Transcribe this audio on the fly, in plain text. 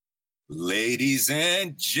Ladies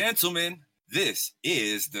and gentlemen, this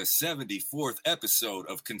is the 74th episode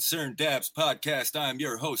of Concerned Dabs Podcast. I'm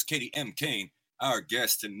your host, Katie M. Kane. Our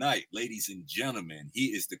guest tonight, ladies and gentlemen, he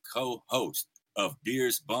is the co-host of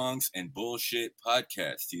Beers, Bongs, and Bullshit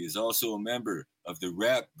Podcast. He is also a member of the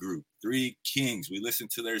rap group Three Kings. We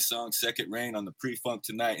listened to their song Second Rain on the Pre-Funk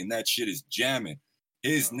tonight, and that shit is jamming.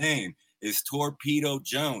 His name is Torpedo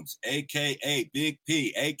Jones, a.k.a. Big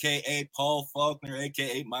P, a.k.a. Paul Faulkner,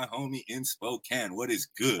 a.k.a. my homie in Spokane. What is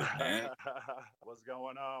good, man? What's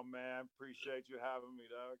going on, man? Appreciate you having me,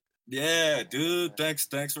 dog. Yeah, dude.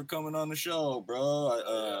 Thanks for coming on the show, bro.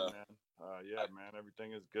 Yeah, man.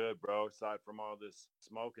 Everything is good, bro. Aside from all this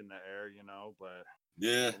smoke in the air, but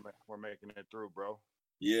yeah, we're making it through, bro.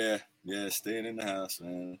 Yeah, staying in the house,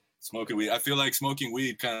 man. Smoking weed. I feel like smoking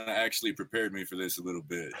weed kind of actually prepared me for this a little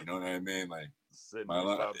bit. You know what I mean? Like sitting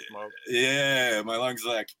without smoke. Yeah, my lungs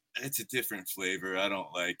like it's a different flavor. I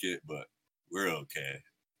don't like it, but we're okay.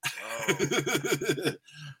 Oh,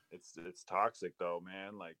 it's toxic though,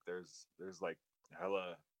 man. Like there's like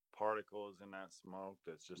hella particles in that smoke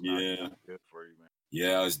that's just not good for you, man.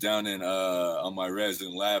 Yeah, I was down in on my res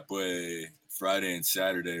in Lapway Friday and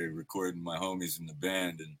Saturday recording my homies in the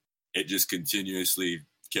band, and it just continuously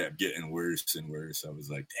kept getting worse and worse. I was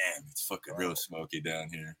like, damn, it's fucking real smoky down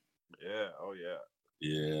here. Yeah, oh yeah.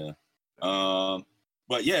 Yeah.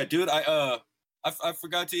 But yeah, dude, I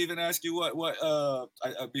forgot to even ask you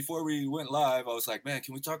what before we went live, I was like, man,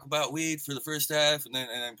 can we talk about weed for the first half and then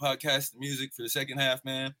podcast music for the second half,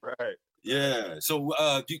 man? Right. Yeah. So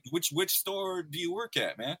which store do you work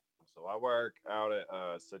at, man? So I work out at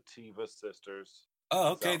Sativa Sisters.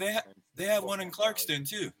 Oh, okay. They have one in Clarkston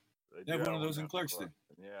too. They have one of those in Clarkston.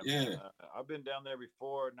 Yeah. Man, I've been down there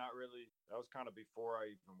before. Not really. That was kind of before I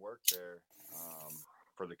even worked there.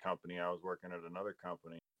 For the company, I was working at another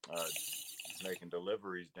company, making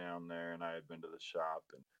deliveries down there, and I had been to the shop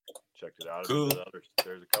and checked it out. Cool.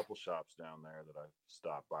 There's a couple shops down there that I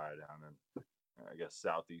stopped by down in, I guess,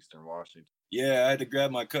 southeastern Washington. Yeah, I had to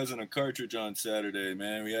grab my cousin a cartridge on Saturday,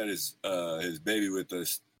 man. We had his baby with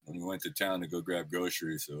us when we went to town to go grab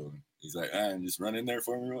groceries. So he's like, just run in there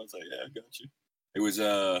for me. I was like, yeah, I got you. It was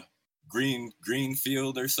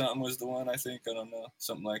Greenfield or something was the one, I think. I don't know.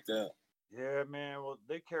 Something like that. Yeah, man. Well,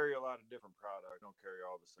 they carry a lot of different products. Don't carry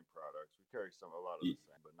all the same products. We carry a lot of the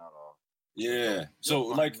same, but not all. Yeah. So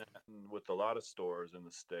like with a lot of stores in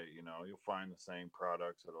the state, you'll find the same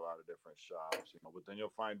products at a lot of different shops, but then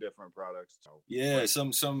you'll find different products. Yeah,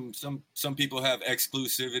 some people have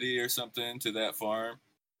exclusivity or something to that farm.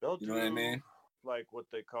 They'll do what I mean? Like what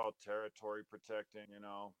they call territory protecting,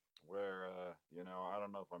 where I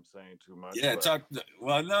don't know if I'm saying too much. Yeah,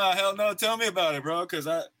 well, no, hell no. Tell me about it, bro, because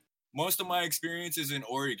most of my experience is in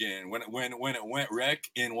Oregon. When it went wreck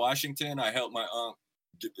in Washington, I helped my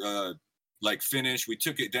finish. We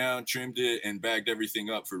took it down, trimmed it, and bagged everything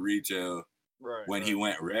up for retail. Right. When he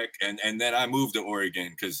went wreck, and then I moved to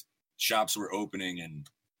Oregon because shops were opening and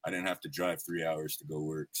I didn't have to drive 3 hours to go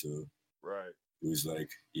work. So right. It was like,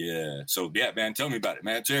 yeah. So yeah, man, tell me about it,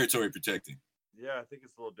 man. Territory protecting. Yeah, I think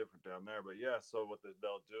it's a little different down there, but yeah. So what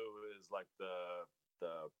they'll do is like the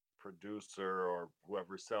producer or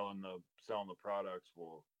whoever's selling the products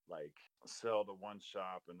will like sell to one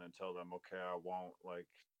shop and then tell them, okay, I won't like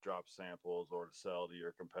drop samples or to sell to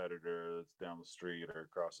your competitor that's down the street or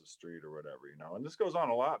across the street or whatever, and this goes on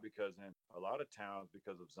a lot because in a lot of towns,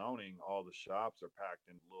 because of zoning, all the shops are packed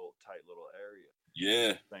in tight little areas.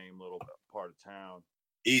 Yeah. Same little part of town.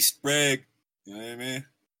 East Sprague, you know what I mean?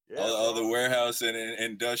 Yeah, all the warehouse and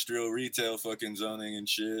industrial retail fucking zoning and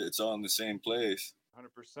shit, it's all in the same place.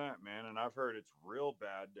 100%, man. And I've heard it's real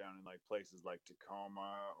bad down in like places like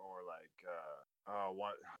Tacoma or like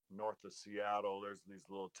north of Seattle. There's these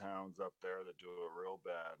little towns up there that do it real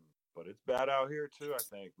bad, but it's bad out here too, I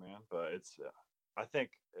think, man. But it's I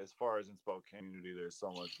think as far as in Spokane community, there's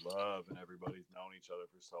so much love and everybody's known each other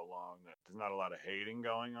for so long that there's not a lot of hating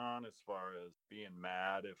going on as far as being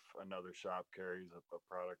mad if another shop carries a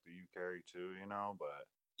product that you carry too, but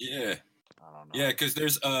yeah, I don't know. Yeah, because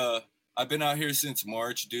there's I've been out here since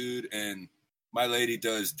March, dude, and my lady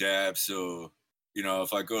does dab, so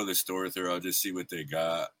if I go to the store with her, I'll just see what they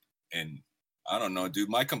got. And I don't know, dude,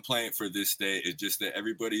 my complaint for this state is just that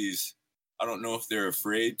I don't know if they're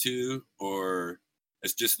afraid to, or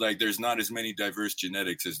it's just like there's not as many diverse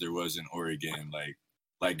genetics as there was in Oregon.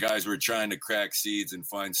 Like guys were trying to crack seeds and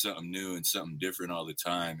find something new and something different all the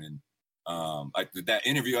time. And I did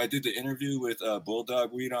the interview with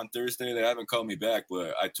Bulldog Weed on Thursday. They haven't called me back,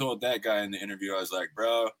 but I told that guy in the interview, I was like,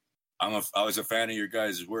 bro, I was a fan of your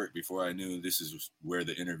guys' work before I knew this is where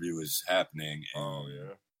the interview was happening. And oh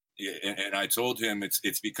yeah. Yeah, and I told him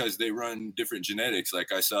it's because they run different genetics.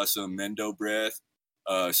 Like I saw some Mendo Breath,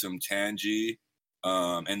 some Tangy,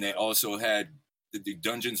 and they also had the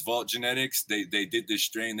Dungeons Vault genetics. They did this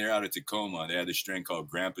strain. They're out of Tacoma. They had this strain called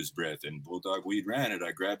Grandpa's Breath, and Bulldog Weed ran it.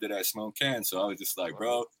 I grabbed it at Smoke Can, so I was just like,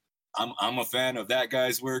 bro, I'm a fan of that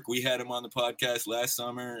guy's work. We had him on the podcast last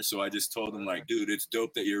summer, so I just told him like, dude, it's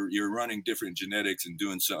dope that you're running different genetics and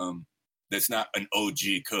doing something that's not an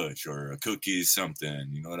OG Kush or a Cookies something.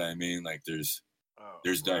 You know what I mean? Like there's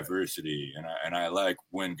diversity, and I like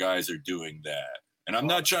when guys are doing that. And I'm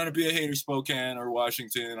not trying to be a hater, Spokane or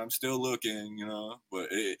Washington. I'm still looking, you know. But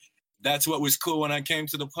that's what was cool when I came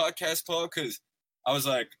to the podcast, Paul, because I was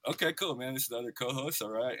like, okay, cool, man. This is the other co-host,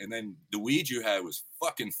 all right. And then the weed you had was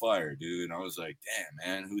fucking fire, dude. And I was like,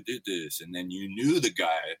 damn, man, who did this? And then you knew the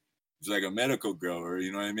guy. He's like a medical grower,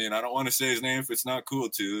 you know what I mean? I don't want to say his name if it's not cool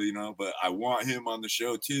to, you know, but I want him on the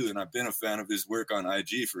show too. And I've been a fan of his work on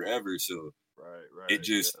IG forever. So it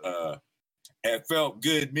just, it felt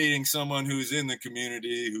good meeting someone who's in the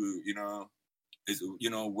community who, you know, is, you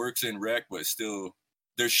know, works in rec, but still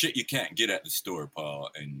there's shit you can't get at the store, Paul.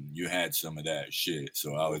 And you had some of that shit.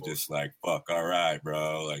 So I was just like, fuck, all right,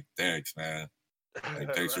 bro. Like, thanks, man.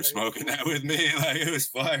 Like, thanks for smoking that with me. Like, it was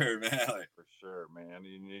fire, man. Like, for sure, man.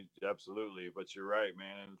 Absolutely. But you're right,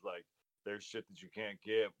 man. It's like, there's shit that you can't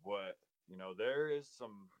get, but you know, there's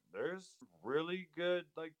really good,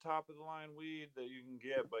 like, top of the line weed that you can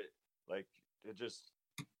get, but like, it just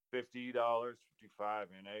 $50, 55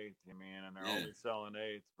 an eighth, I mean, and they're only selling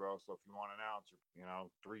eighths, bro. So if you want an ounce, you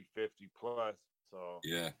know, $350 plus. So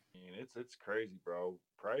I mean, it's crazy, bro.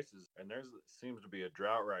 Prices, and there seems to be a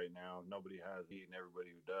drought right now. Nobody has heat, and everybody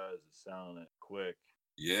who does is selling it quick.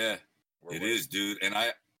 Yeah, it is, dude. And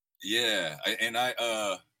I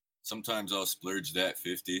sometimes I'll splurge that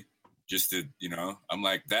 50 just to, you know, I'm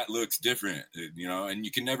like, that looks different, you know, and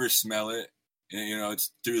you can never smell it. And, you know,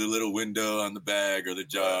 it's through the little window on the bag or the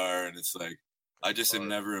jar, and it's like, I just am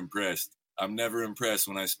never impressed. I'm never impressed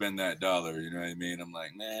when I spend that dollar, you know what I mean? I'm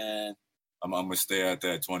like, man, I'm gonna stay at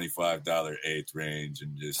that $25 eighth range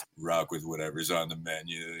and just rock with whatever's on the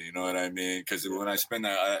menu. You know what I mean? Because when I spend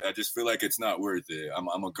that, I just feel like it's not worth it.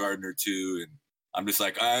 I'm a gardener too, and I'm just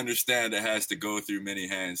like, I understand it has to go through many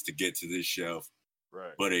hands to get to this shelf,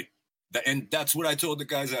 right? But and that's what I told the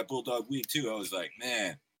guys at Bulldog Weed too. I was like,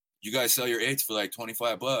 man, you guys sell your eighths for like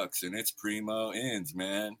 $25, and it's primo ends,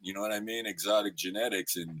 man. You know what I mean? Exotic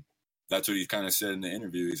genetics, and that's what he kind of said in the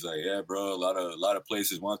interview. He's like, yeah, bro, a lot of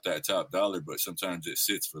places want that top dollar, but sometimes it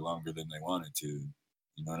sits for longer than they want it to.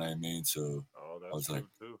 You know what I mean? So that's I was true like,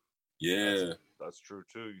 too. Yeah. That's true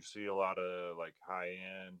too. You see a lot of like high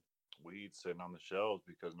end weed sitting on the shelves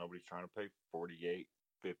because nobody's trying to pay $48,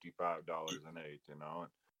 $55 an eighth, you know?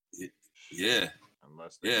 Yeah.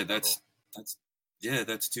 Unless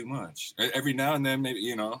that's too much. Every now and then, maybe,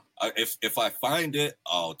 you know, if I find it,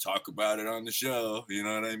 I'll talk about it on the show. You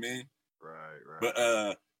know what I mean?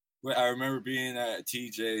 Right. But I remember being at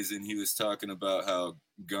TJ's and he was talking about how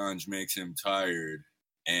ganj makes him tired.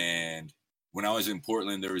 And when I was in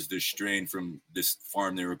Portland, there was this strain from this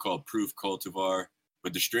farm. They were called Proof Cultivar,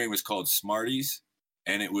 but the strain was called Smarties,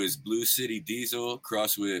 and it was Blue City Diesel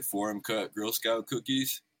crossed with Forum Cut Girl Scout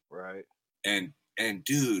cookies. Right. And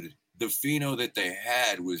dude, the pheno that they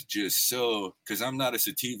had was just so, because I'm not a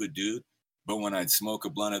sativa dude, but when I'd smoke a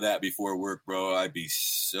blunt of that before work, bro, I'd be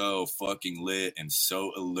so fucking lit and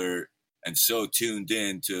so alert and so tuned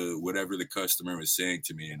in to whatever the customer was saying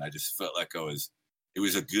to me. And I just felt like it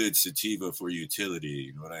was a good sativa for utility.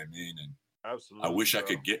 You know what I mean? And absolutely, I wish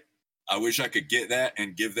I could get that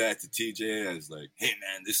and give that to TJ as like, hey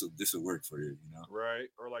man, this will work for you, you know? Right.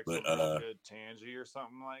 Or like some good Tangy or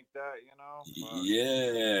something like that, you know?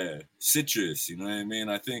 Yeah. Citrus, you know what I mean?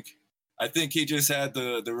 I think he just had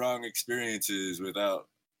the wrong experiences without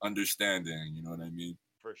understanding, you know what I mean?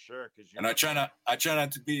 For sure. And I try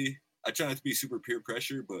not to be super peer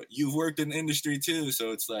pressure, but you've worked in the industry too,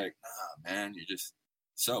 so it's like, nah, man, you just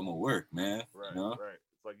something will work, man. Right, you know? right.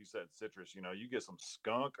 It's like you said, citrus. You know, you get some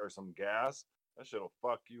skunk or some gas, that shit'll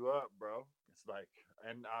fuck you up, bro. It's like,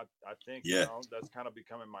 and I think you know that's kind of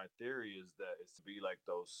becoming my theory is that it's to be like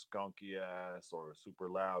those skunky ass or super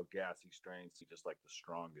loud gassy strains, just like the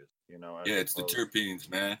strongest. You know? Yeah, it's the terpenes,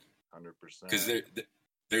 man. 100%. Because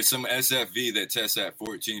there's some SFV that tests at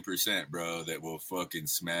 14%, bro, that will fucking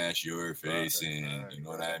smash your face in. You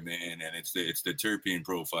know what I mean? And it's the terpene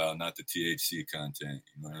profile, not the THC content.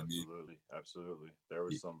 You know what I mean? Absolutely. There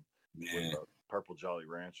was some with Purple Jolly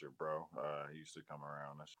Rancher, bro. He used to come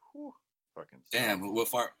around. That's fucking. Damn, what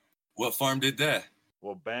farm did that?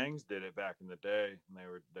 Well, Bangs did it back in the day, and they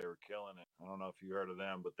were killing it. I don't know if you heard of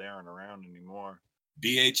them, but they aren't around anymore.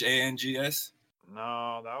 BHANGS?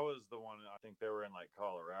 No, that was the one. I think they were in like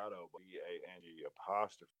Colorado. BANG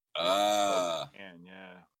apostrophe. Ah, And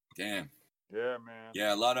yeah, damn. yeah, man.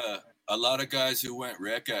 Yeah, a lot of guys who went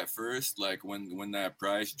wreck at first, like when that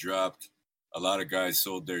price dropped, a lot of guys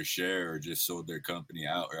sold their share or just sold their company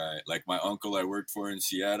outright. Like my uncle I worked for in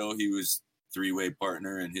Seattle, he was three-way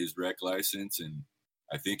partner in his wreck license, and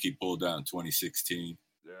I think he pulled out in 2016.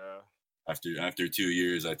 Yeah. After 2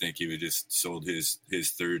 years, I think he would just sold his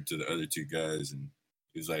third to the other two guys, and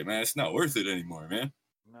he was like, "Man, it's not worth it anymore, man."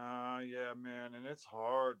 Nah, yeah, man, and it's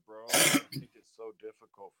hard, bro. I think it's so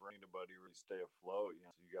difficult for anybody to really stay afloat. You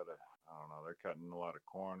know, so you gotta, I don't know, they're cutting a lot of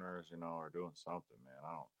corners, you know, or doing something, man.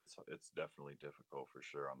 I don't. It's definitely difficult for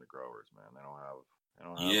sure on the growers, man. They don't have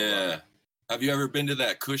a lot. Yeah. Have you ever been to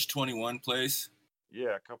that Kush 21 place?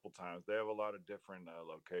 Yeah, a couple times. They have a lot of different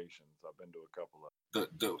locations. I've been to a couple of.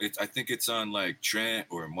 I think it's on like Trent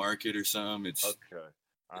or Market or something. Okay.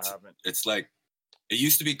 I haven't. It's like it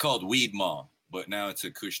used to be called Weed Mall, but now it's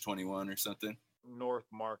a Kush 21 or something. North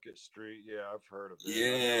Market Street. Yeah, I've heard of it.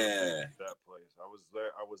 Yeah. That place. I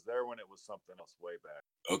was there when it was something else way back.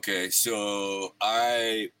 Okay, so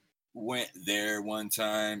I went there one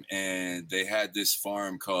time and they had this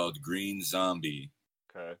farm called Green Zombie.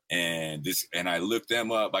 Okay. And I looked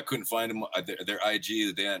them up. I couldn't find them. Their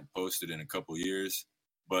IG they hadn't posted in a couple years,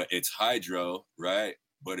 but it's hydro, right?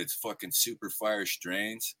 But it's fucking super fire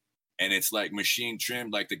strains, and it's like machine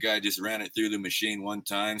trimmed. Like the guy just ran it through the machine one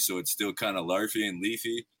time, so it's still kind of larfy and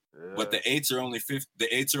leafy. Yeah. But the eights are only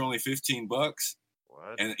 $15.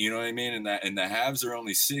 What? And you know what I mean? And the halves are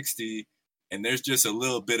only 60. And there's just a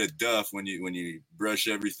little bit of duff when you brush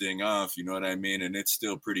everything off. You know what I mean? And it's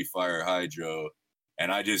still pretty fire hydro.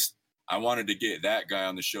 And I wanted to get that guy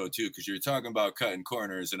on the show too, because you're talking about cutting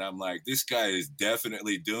corners, and I'm like, this guy is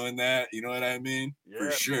definitely doing that. You know what I mean? Yeah,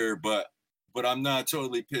 for sure. But I'm not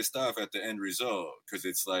totally pissed off at the end result, because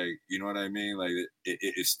it's like, you know what I mean? Like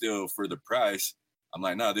it's still for the price. I'm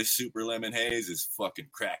like, no, this super lemon haze is fucking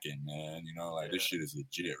cracking, man. You know, like this shit is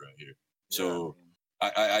legit right here. Yeah, so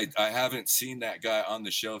I haven't seen that guy on the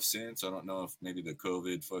shelf since. I don't know if maybe the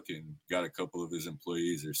COVID fucking got a couple of his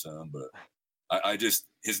employees or something, but.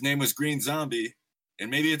 His name was Green Zombie, and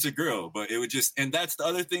maybe it's a girl, but it would just, and that's the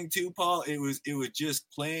other thing too, Paul. It was just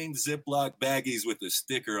plain Ziploc baggies with a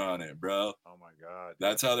sticker on it, bro. Oh my God.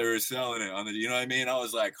 That's how they were selling it on the, you know what I mean? I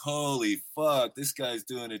was like, holy fuck, this guy's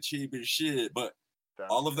doing it cheap as shit. But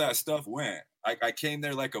all of that stuff went. I came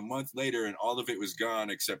there like a month later and all of it was gone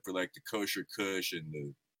except for like the kosher kush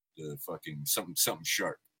and the fucking something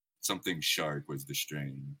shark. Something shark was the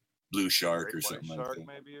strain. Blue shark or something like that.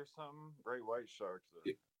 Maybe or something. Great white shark.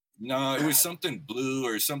 No, it was something blue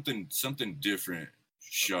or something different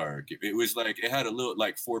shark. Okay. It was like it had a little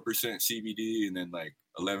like 4% CBD and then like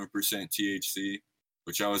 11% THC,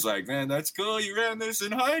 which I was like, man, that's cool. You ran this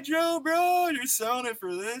in hydro, bro. You're selling it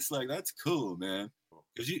for this. Like that's cool, man.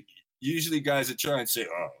 Because usually guys that try and say,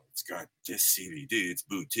 oh, it's got this CBD, it's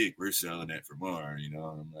boutique. We're selling it for more. You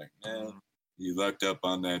know, and I'm like, man, you lucked up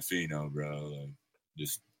on that pheno, bro. Like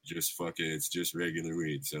just fuck it. It's just regular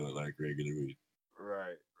weed. Sell it like regular weed.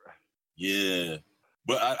 Right. Yeah.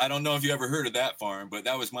 But I don't know if you ever heard of that farm, but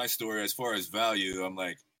that was my story as far as value. I'm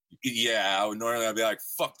like, yeah, I would normally be like,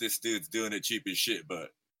 fuck, this dude's doing it cheap as shit. But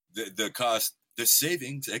the cost, the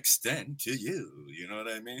savings extend to you. You know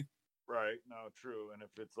what I mean? Right. No, true. And if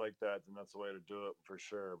it's like that, then that's the way to do it for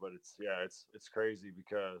sure. But it's crazy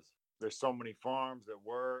because there's so many farms that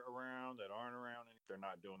were around that aren't around. They're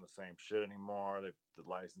not doing the same shit anymore. The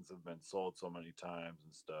license have been sold so many times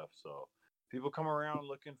and stuff. So people come around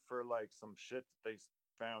looking for like some shit that they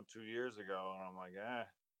found 2 years ago. And I'm like,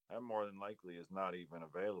 that more than likely is not even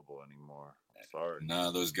available anymore. I'm sorry.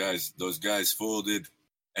 No, those guys folded.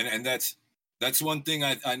 And that's one thing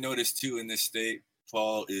I noticed too in this state,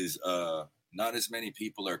 Paul, is not as many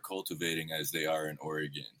people are cultivating as they are in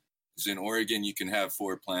Oregon. Because in Oregon, you can have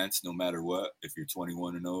 4 plants no matter what if you're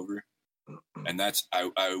 21 and over. And that's,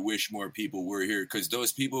 I wish more people were here. Because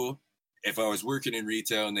those people, if I was working in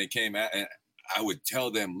retail and they came out, and I would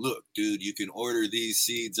tell them, look, dude, you can order these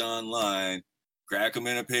seeds online, crack them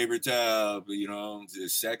in a paper towel, you know,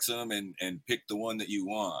 just sex them and pick the one that you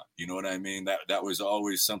want. You know what I mean? That was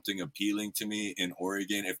always something appealing to me in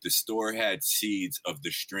Oregon. If the store had seeds of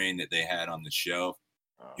the strain that they had on the shelf,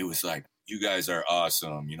 it was like, you guys are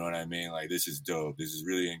awesome. You know what I mean? Like, this is dope. This is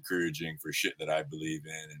really encouraging for shit that I believe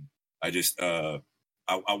in. And I just, I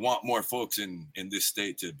want more folks in this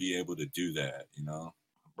state to be able to do that, you know?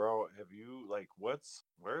 Bro, have you like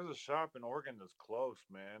where's a shop in Oregon that's close,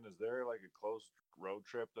 man? Is there like a close road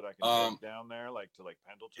trip that I can Um, take down there, like to like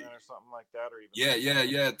Pendleton or something like that, or even yeah, like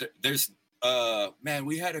yeah, yeah. There's man,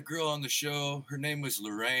 we had a girl on the show. Her name was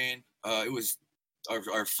Lorraine. It was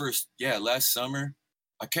our first, yeah, last summer.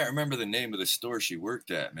 I can't remember the name of the store she worked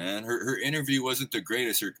at, man. Her interview wasn't the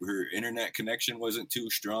greatest. Her internet connection wasn't too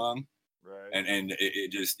strong. right? And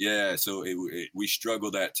it just, yeah, so we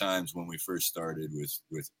struggled at times when we first started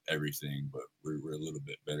with everything, but we're a little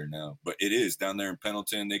bit better now. But it is down there in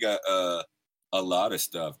Pendleton. They got a lot of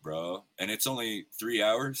stuff, bro, and it's only 3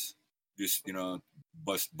 hours. Just,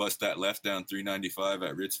 bust that left down 395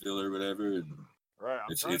 at Ritzville or whatever, and Right.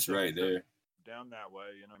 I'm trying to it's take a right trip there. down that way,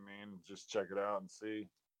 you know what I mean? Just check it out and see.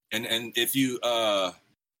 And if you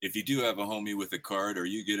do have a homie with a card, or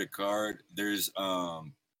you get a card, there's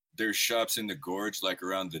shops in the gorge, like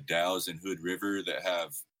around the Dalles and Hood River, that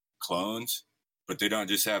have clones, but they don't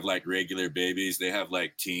just have like regular babies. They have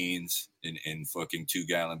like teens in fucking 2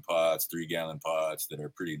 gallon pots, 3 gallon pots that are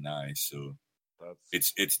pretty nice. So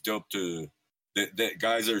That's it's dope that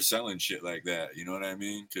guys are selling shit like that. You know what I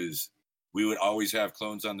mean? Because we would always have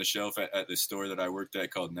clones on the shelf at the store that I worked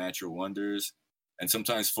at called Natural Wonders. And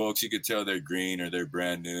sometimes folks, you could tell they're green or they're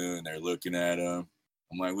brand new and they're looking at them.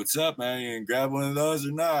 I'm like, what's up, man? You can grab one of those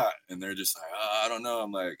or not? And they're just like, I don't know.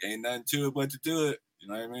 I'm like, ain't nothing to it but to do it. You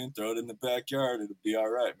know what I mean? Throw it in the backyard. It'll be all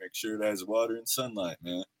right. Make sure it has water and sunlight,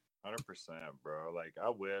 man. 100%, bro. Like, I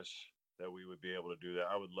wish that we would be able to do that.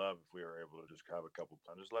 I would love if we were able to just have a couple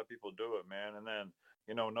plans. Just let people do it, man. And then,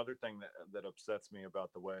 another thing that upsets me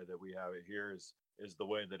about the way that we have it here is the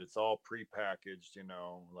way that it's all prepackaged,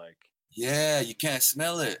 like Yeah, you can't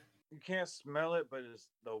smell it. you can't smell it, but it's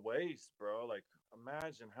the waste, bro. Like,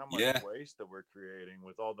 imagine how much Yeah, waste that we're creating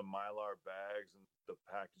with all the mylar bags and the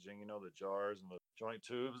packaging, the jars and the joint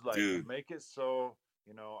tubes. Like, dude. make it so,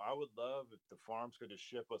 I would love if the farms could just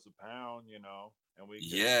ship us a pound, and we could,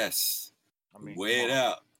 Yes. I mean, come Weigh it on.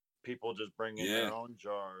 out. People just bring in Yeah, their own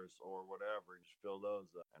jars or whatever, and just fill those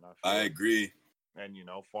up. And I I feel like, agree. and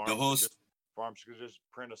The whole, farms could just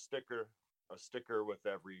print a sticker with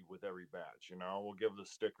every batch. We'll give the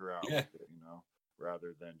sticker out yeah, with it.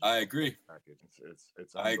 Rather than just I the whole agree. package.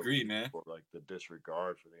 It's I agree, man. unbelievable, like the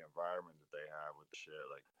disregard for the environment that they have with the shit.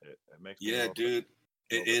 Like it makes me a Yeah, little dude.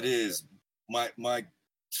 bit It upset. is.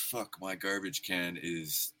 My garbage can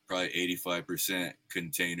is probably 85%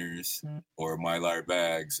 containers or Mylar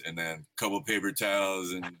bags, and then a couple paper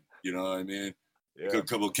towels, and you know what I mean? A Yeah,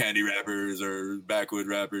 couple candy wrappers or backwood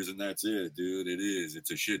wrappers, and that's it, dude. It is.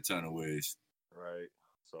 It's a shit ton of waste. right.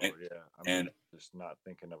 So And yeah, I mean, and just not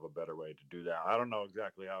thinking of a better way to do that. I don't know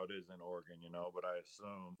exactly how it is in Oregon, but I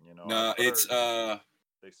assume, no, I've it's heard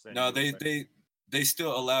they send no, you they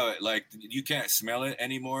still allow it. Like, you can't smell it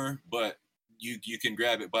anymore, but you can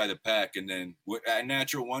grab it by the pack, and then at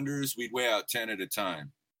Natural Wonders we'd weigh out 10 at a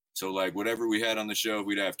time. So like whatever we had on the shelf,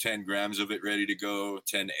 we'd have 10 grams of it ready to go,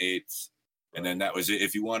 10/8, and then right. that was it.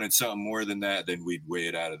 If you wanted something more than that, then we'd weigh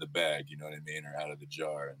it out of the bag, you know what I mean, or out of the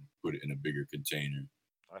jar and put it in a bigger container.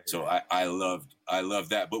 I So hear you. I loved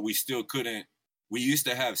that, but we still couldn't. We used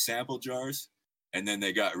to have sample jars, and then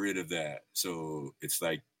they got rid of that. So it's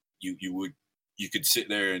like you could sit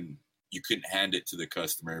there and you couldn't hand it to the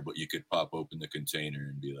customer, but you could pop open the container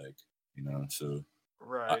and be like, So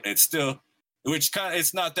Right. it's still, which kind of,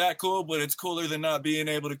 it's not that cool, but it's cooler than not being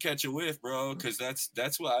able to catch a whiff, bro. Because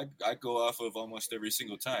that's what I go off of almost every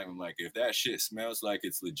single time. I'm like, if that shit smells like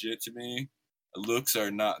it's legit to me, looks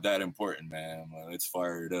are not that important, man. Let's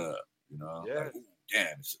fire it up, Yeah, like, ooh,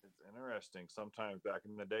 damn. it's interesting. Sometimes back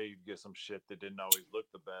in the day, you'd get some shit that didn't always look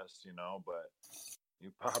the best, but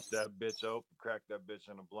you pop that bitch open, crack that bitch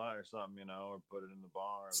in a blunt or something, or put it in the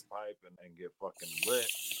bar or the pipe and get fucking lit.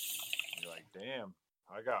 You're like, damn,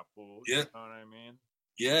 I got fooled. Yeah, You know what I mean?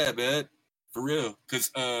 yeah, man, for real. Cause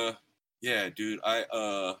yeah, dude,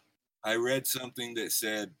 I read something that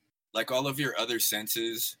said, like, all of your other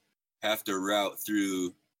senses have to route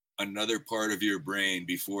through another part of your brain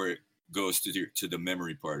before it goes to the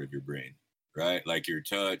memory part of your brain, right? Like your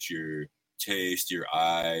touch, your taste, your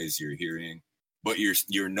eyes, your hearing, but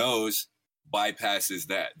your nose bypasses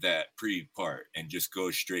that pre part and just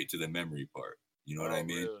goes straight to the memory part. You know what I Oh,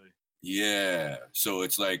 mean? really? Yeah. So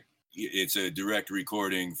it's like it's a direct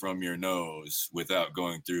recording from your nose without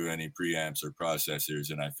going through any preamps or processors,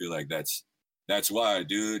 and I feel like that's why,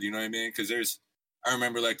 dude. You know what I mean? Because I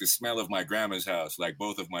remember like the smell of my grandma's house, like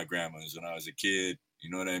both of my grandmas when I was a kid. You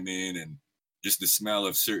know what I mean? And just the smell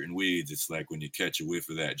of certain weeds. It's like when you catch a whiff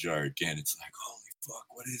of that jar again, it's like, holy fuck,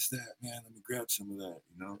 what is that, man? Let me grab some of that.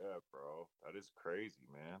 Yeah, bro. That is crazy,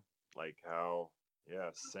 man. Like how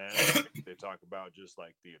Yeah, scent. They talk about just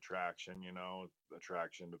like the attraction,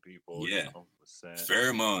 attraction to people, Yeah, with scent.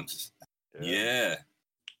 pheromones. Yeah. Yeah,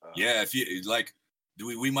 yeah. If you like,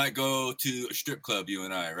 we might go to a strip club, you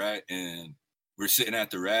and I, right? And we're sitting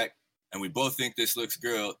at the rack, and we both think this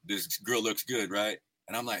girl looks good, right?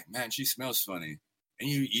 And I'm like, man, she smells funny, and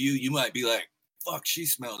you might be like, fuck, she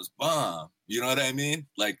smells bomb. You know what I mean?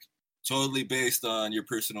 Like totally based on your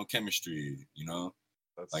personal chemistry,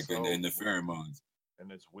 That's like in so the pheromones.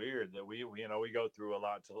 and it's weird that we go through a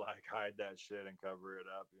lot to like hide that shit and cover it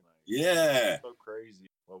up. Yeah. It's so crazy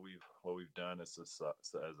what we've done as a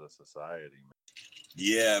society. Man.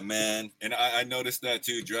 Yeah, man. And I noticed that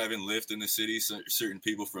too, driving Lyft in the city. Certain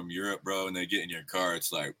people from Europe, bro, and they get in your car,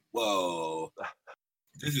 it's like, whoa,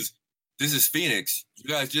 this is Phoenix. You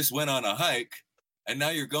guys just went on a hike and now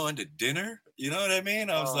you're going to dinner? You know what I mean?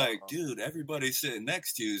 I was like, dude, everybody sitting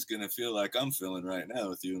next to you is gonna feel like I'm feeling right now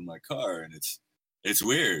with you in my car. And it's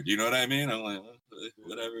weird. You know what I mean? I'm like,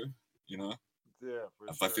 whatever, you know? Yeah, for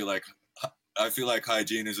if sure. I feel like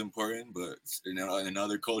hygiene is important, but in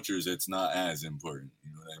other cultures, it's not as important.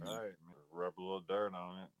 You know what I mean? Right. Rub a little dirt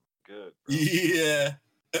on it. Good. Bro. Yeah.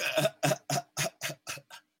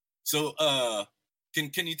 So,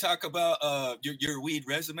 can you talk about your weed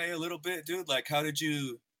resume a little bit, dude? Like, how did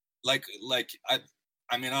you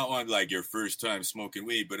I mean, I don't want like your first time smoking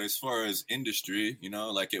weed, but as far as industry,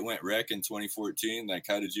 like it went rec in 2014. Like,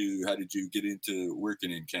 how did you get into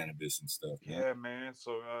working in cannabis and stuff? Yeah, man.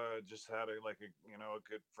 So, just had a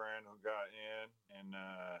good friend who got in and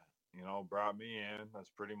brought me in.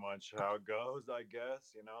 That's pretty much how it goes, I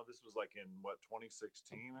guess. This was like in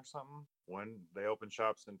 2016 or something when they opened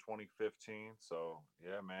shops in 2015. So,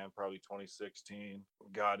 yeah, man, probably 2016.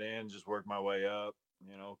 Got in, just worked my way up,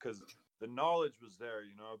 because the knowledge was there.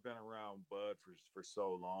 I've been around bud for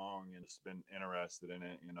so long and just been interested in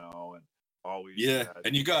it, and always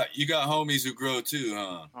and you got homies who grow too,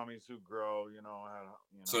 huh? Homies who grow,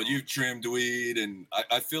 So you've trimmed weed, and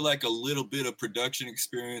I feel like a little bit of production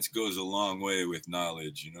experience goes a long way with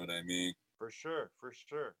knowledge. You know what I mean? For sure,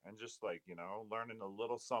 and just like learning a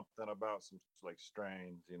little something about some like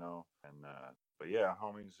strains, and but yeah,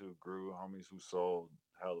 homies who grew, homies who sold,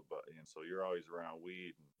 hella bud, and so you're always around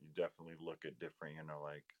weed, and you definitely look at different,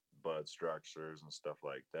 like bud structures and stuff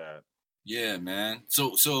like that. Yeah, man.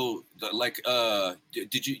 So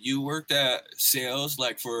did you worked at sales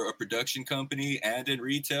like for a production company and in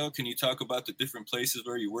retail? Can you talk about the different places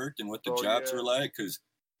where you worked and what the jobs were like? Cause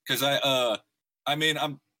I mean,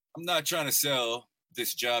 I'm not trying to sell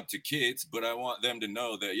this job to kids, but I want them to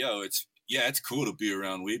know that it's cool to be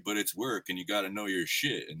around weed, but it's work and you got to know your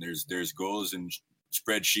shit, and there's goals and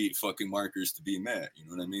spreadsheet fucking markers to be met. You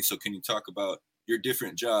know what I mean? So can you talk about your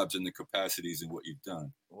different jobs and the capacities and what you've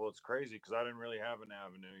done? Well, it's crazy because I didn't really have an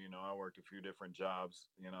avenue. I worked a few different jobs,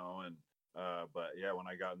 and but yeah, when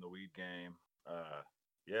I got in the weed game,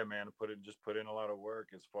 yeah, man, put in a lot of work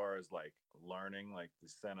as far as like learning. Like they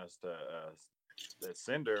sent us to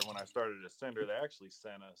Cinder. When I started at Cinder, they actually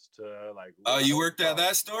sent us to like. Oh, you worked at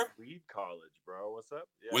that store? Weed College, bro. What's up?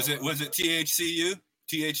 Yeah, was it THCU?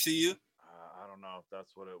 THCU? I don't know if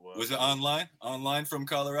that's what it was. Was it online from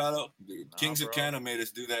Colorado? Kings of Canada made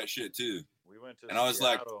us do that shit too. We went to and Seattle. I was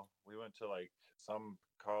like, we went to like some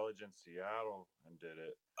college in Seattle and did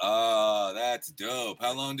it. Oh, that's dope.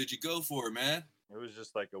 How long did you go for, man? It was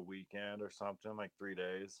just like a weekend or something, like 3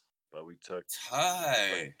 days. But we took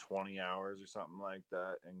like 20 hours or something like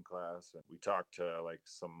that in class. And we talked to like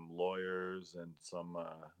some lawyers and some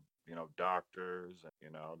doctors. And,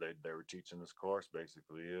 they were teaching this course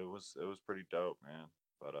basically. It was pretty dope, man.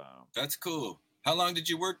 But that's cool. How long did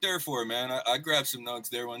you work there for, man? I grabbed some nugs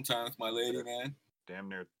there one time with my lady, man. Damn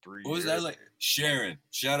near 3 years. What was that like? Sharon.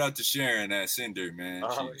 Shout out to Sharon at Cinder, man.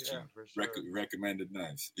 Oh, she for sure. Recommended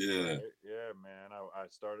nice. Yeah. Yeah, man. I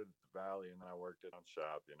started at the Valley and then I worked at on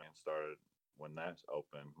shop, and started when that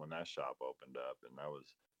shop opened up, and that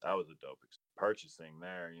was a dope purchasing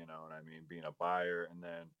there, you know what I mean? Being a buyer, and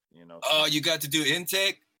then, Oh, you got to do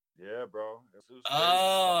intake? Yeah, bro.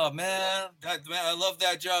 Oh, man. I love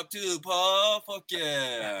that job too, Paul. Fuck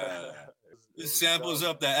yeah. It samples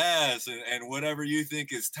up the ass and whatever you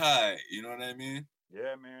think is tight. You know what I mean?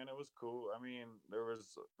 Yeah, man, it was cool. I mean, there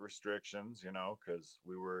was restrictions, because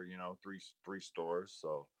we were, three stores,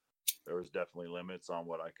 so there was definitely limits on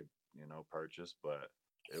what I could, purchase. But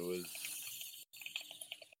it was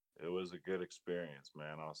a good experience,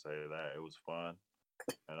 man. I'll say that. It was fun,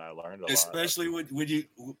 and I learned a lot. Especially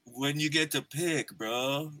when you get to pick,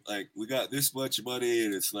 bro. Like, we got this much money,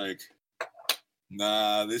 and it's like,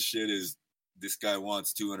 nah, this guy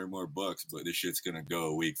wants $200 more, but this shit's gonna go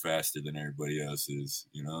a week faster than everybody else's,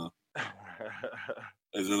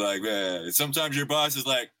 Is it like, man? Sometimes your boss is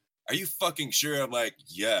like, "Are you fucking sure?" I'm like,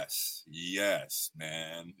 "Yes,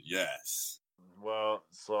 man, yes." Well,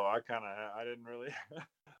 so I didn't really,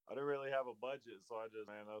 I didn't really have a budget, so I just,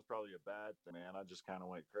 man, that was probably a bad thing, man. I just kind of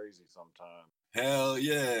went crazy sometimes. Hell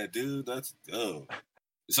yeah, dude. That's So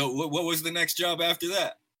what was the next job after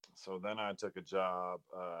that? So then I took a job,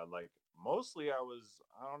 like mostly I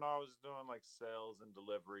don't know, I was doing like sales and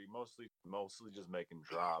delivery, mostly just making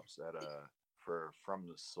drops at for From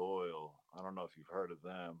the Soil. I don't know if you've heard of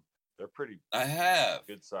them. They're pretty I have.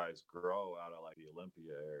 good size grow out of like the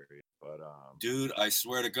Olympia area. But Dude, I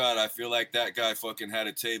swear to God, I feel like that guy fucking had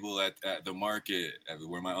a table at the market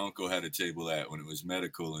where my uncle had a table at when it was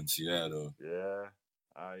medical in Seattle. yeah.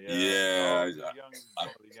 Yeah, Oh,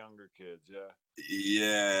 the younger kids, yeah.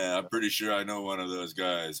 yeah, I'm pretty sure I know one of those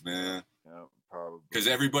guys, man. Yeah, probably. Because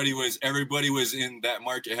everybody was in that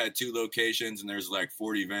market, had 2 locations, and there's like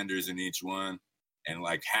 40 vendors in each one, and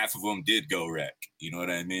like half of them did go wreck. You know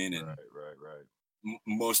what I mean? And Right.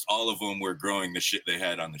 most all of them were growing the shit they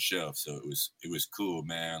had on the shelf, so it was cool,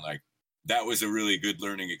 man. Like that was a really good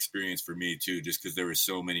learning experience for me too, just because there were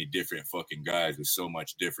so many different fucking guys with so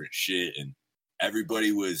much different shit, and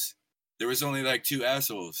there was only like 2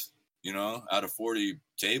 assholes, you know, out of 40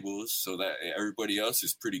 tables, so that everybody else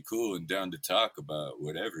is pretty cool and down to talk about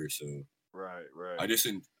whatever. So Right. I just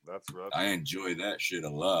That's I enjoy that shit a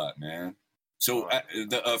lot, man. So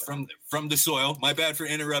Oh, from the soil. My bad for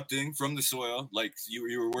interrupting. From the soil, like you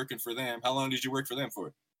were working for them. How long did you work for them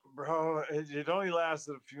for? bro. It only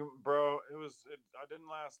lasted a few, bro. I didn't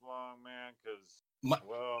last long, man, because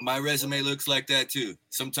My resume looks like that too.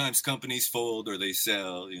 Sometimes companies fold or they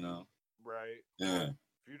sell, you know. right. Yeah. A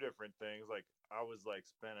few different things. Like I was like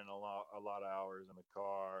spending a lot of hours in the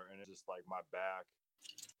car, and it's just like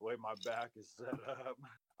the way my back is set up,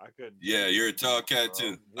 I couldn't. Yeah, you're a tall cat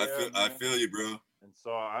too. Yeah, I feel you, bro. And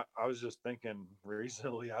so I was just thinking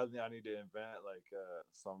recently, I need to invent like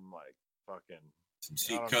some like fucking Some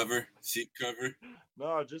seat cover.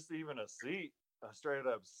 No, just even a straight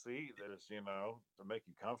up seat that is, to make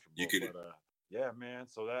you comfortable. You could, But yeah, man.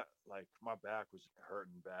 So that like my back was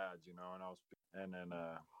hurting bad, and then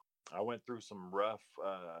I went through some rough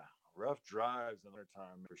drives in the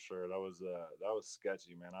time for sure. That was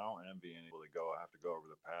sketchy, man. I don't envy any people that go. I have to go over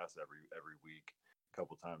the pass every week, a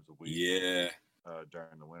couple times a week. Yeah.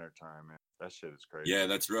 During the winter time, man. That shit is crazy. Yeah,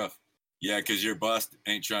 that's rough. Yeah, because your boss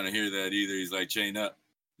ain't trying to hear that either. He's like, chain up.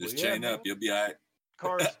 Just chain up. You'll be all right.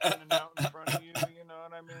 Cars spinning out in front of you, you know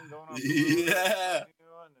what I mean? Going off yeah.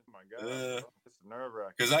 Oh my God, it's nerve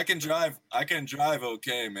wracking. Because I can drive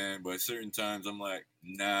okay, man. But certain times I'm like,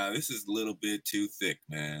 nah, this is a little bit too thick,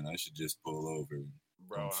 man. I should just pull over and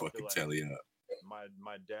don't fucking tell you up.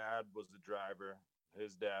 My dad was the driver.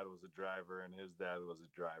 His dad was a driver, and his dad was a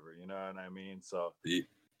driver. You know what I mean? So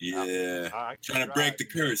yeah, trying to break the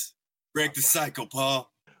curse, break the cycle, Paul.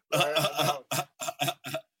 I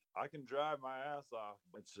can drive my ass off.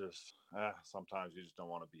 It's just sometimes you just don't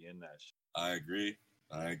want to be in that shit. I agree.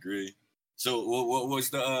 So what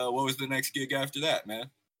was the next gig after that, man?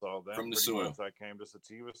 So then From the soil, I came to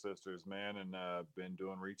Sativa Sisters, man, and been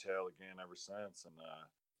doing retail again ever since, and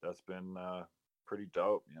that's been pretty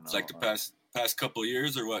dope. It's like the past couple of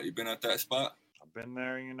years, or what? You've been at that spot? I've been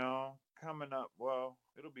there, coming up. Well,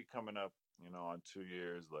 it'll be coming up, on 2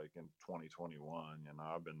 years, like in 2021.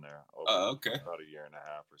 I've been there okay, about a year and a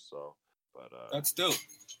half or so. But that's dope.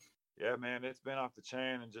 Yeah, man, it's been off the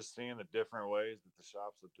chain, and just seeing the different ways that the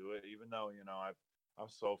shops will do it. Even though I'm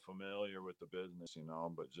so familiar with the business,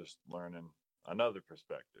 but just learning another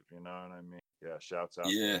perspective. You know what I mean? Yeah, shouts out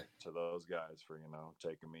to those guys for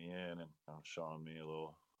taking me in and showing me a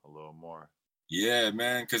little more. Yeah,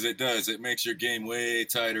 man, because it makes your game way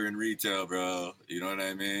tighter in retail, bro. You know what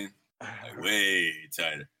I mean? Like, way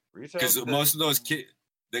tighter. Because most of those kids,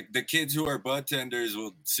 the kids who are bud tenders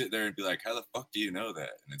will sit there and be like, "How the fuck do you know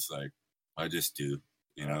that?" And it's like, I just do,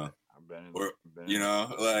 like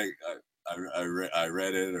I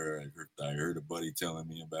read it, or I heard a buddy telling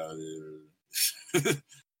me about it, or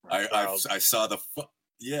I saw the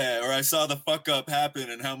or I saw the fuck up happen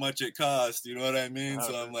and how much it cost. You know what I mean?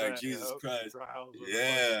 So I'm like, Jesus Christ,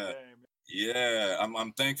 yeah.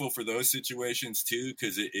 I'm thankful for those situations too,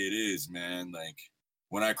 because it is, man. Like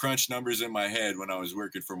when I crunched numbers in my head when I was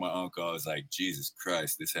working for my uncle, I was like, Jesus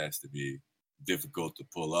Christ, this has to be difficult to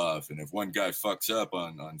pull off. And if one guy fucks up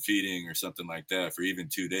on feeding or something like that for even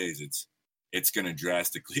 2 days, it's going to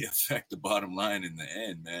drastically affect the bottom line in the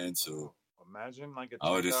end, man. So imagine like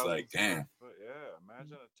I was just like, damn.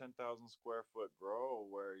 Imagine a 10,000 square foot grow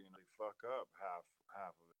where they fuck up half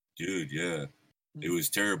of it. Dude, yeah, it was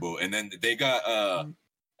terrible. And then they got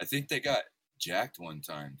I think they got jacked one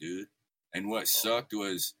time, dude. And what sucked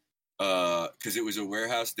was, because it was a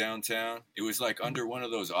warehouse downtown. It was like under one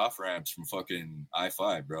of those off ramps from fucking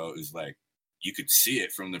I-5, bro. It was like you could see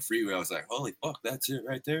it from the freeway. I was like, holy fuck, that's it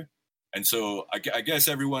right there. And so I guess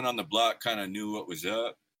everyone on the block kind of knew what was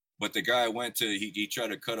up. But the guy went to, he tried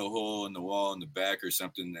to cut a hole in the wall in the back or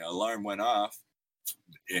something. The alarm went off,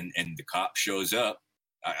 and the cop shows up.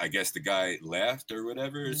 I guess the guy left or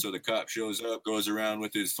whatever. Mm-hmm. So the cop shows up, goes around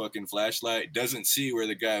with his fucking flashlight, doesn't see where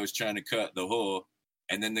the guy was trying to cut the hole.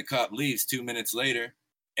 And then the cop leaves 2 minutes later,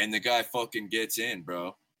 and the guy fucking gets in,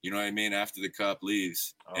 bro. You know what I mean? After the cop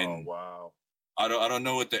leaves. Oh, and wow. I don't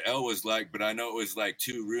know what the L was like, but I know it was like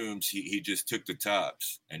 2 rooms. He just took the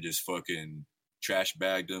tops and just fucking trash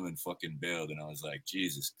bagged them and fucking bailed. And I was like,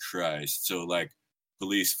 Jesus Christ. So like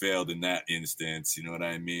police failed in that instance, you know what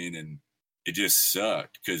I mean? And it just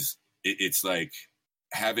sucked because it's like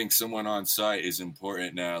having someone on site is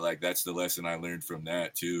important now. Like that's the lesson I learned from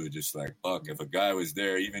that too. Just like, fuck, if a guy was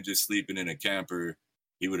there, even just sleeping in a camper,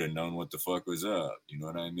 he would have known what the fuck was up. You know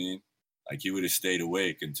what I mean? Like he would have stayed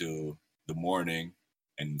awake until the morning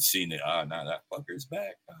and seen it. Oh, now that fucker's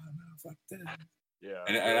back. Oh, no, fuck that. Yeah.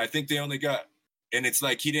 And I think they only got, and it's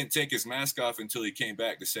like he didn't take his mask off until he came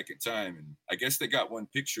back the second time. And I guess they got one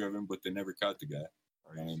picture of him, but they never caught the guy.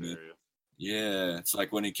 Are you serious? Yeah. It's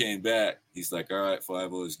like when he came back, he's like, all right,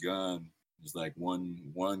 5-0 is gone. There's like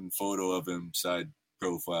one photo of him side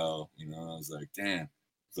profile, you know. I was like, damn.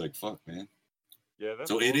 It's like, fuck, man. Yeah. That's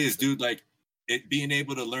so it is, dude. Like it being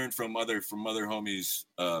able to learn from other homies'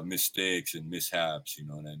 mistakes and mishaps, you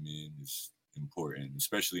know what I mean, is important,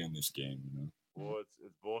 especially in this game, you know. Well,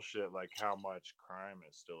 it's bullshit. Like how much crime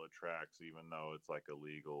it still attracts, even though it's like a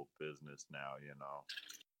legal business now, you know,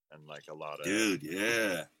 and like a lot of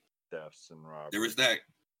thefts and robberies. There was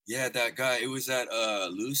that guy. It was at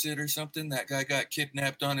Lucid or something. That guy got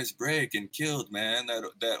kidnapped on his break and killed. Man,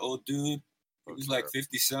 that old dude. He was like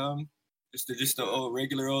 50-some. Just a old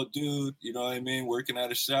regular old dude. You know what I mean? Working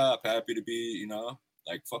at a shop, happy to be. You know,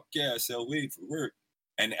 like fuck yeah, I sell weed for work.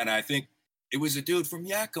 And I think it was a dude from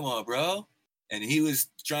Yakima, bro. And he was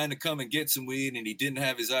trying to come and get some weed, and he didn't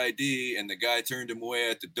have his ID, and the guy turned him away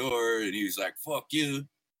at the door, and he was like, fuck you.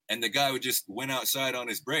 And the guy just went outside on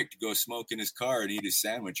his break to go smoke in his car and eat his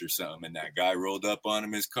sandwich or something. And that guy rolled up on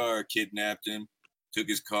him, his car, kidnapped him, took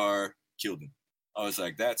his car, killed him. I was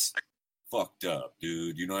like, that's fucked up,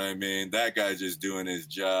 dude. You know what I mean? That guy's just doing his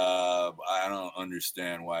job. I don't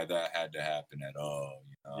understand why that had to happen at all.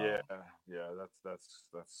 You know? Yeah, that's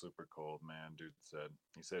super cold, man. Dude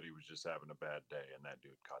he said he was just having a bad day, and that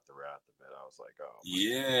dude caught the wrath of it. I was like, oh.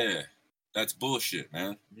 Yeah, that's bullshit,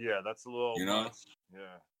 man. Yeah, that's a little. You know? Much.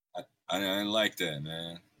 Yeah. I didn't like that,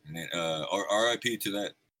 man. And then, R.I.P. to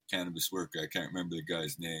that cannabis worker. I can't remember the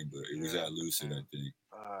guy's name, but it was at Lucid, I think.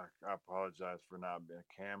 I apologize for not being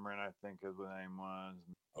Cameron, I think his name was.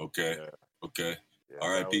 Okay. Yeah. Okay. Yeah,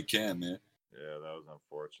 R.I.P. Cam, man. Yeah, that was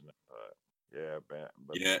unfortunate, but yeah,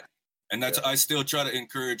 but yeah. And that's I still try to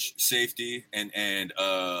encourage safety and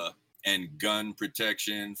gun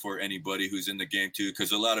protection for anybody who's in the game too,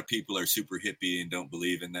 because a lot of people are super hippie and don't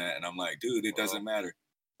believe in that. And I'm like, dude, it doesn't matter.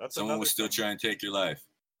 Someone will still try and take your life.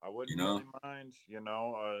 I wouldn't really mind,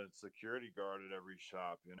 security guard at every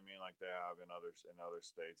shop. You know what I mean? Like they have in other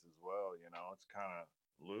states as well. You know, it's kind of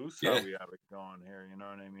loose how we have it going here. You know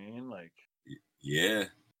what I mean? Like, yeah,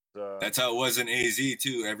 that's how it was in AZ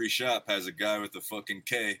too. Every shop has a guy with a fucking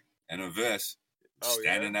K and a vest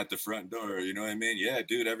standing at the front door. You know what I mean? Yeah,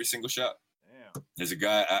 dude. Every single shop. Damn. There's a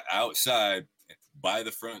guy outside by the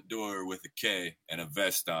front door with a K and a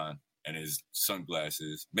vest on. And his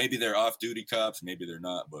sunglasses. Maybe they're off-duty cops, maybe they're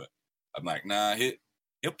not. But I'm like, nah,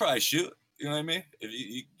 he'll probably shoot. You know what I mean?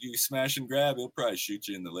 If you smash and grab, he'll probably shoot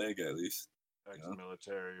you in the leg at least.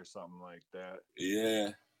 Ex-military or something like that. Yeah.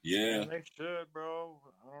 And they should, bro.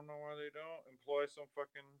 I don't know why they don't employ some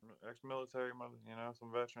fucking ex-military,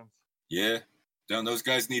 some veterans. Yeah. Those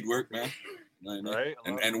guys need work, man. You know what I mean?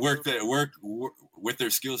 Right. And work with their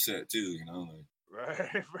skill set too. You know, like.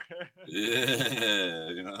 Right. Yeah,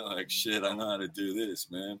 like shit. I know how to do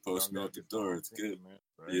this, man. Post me at the door. It's good.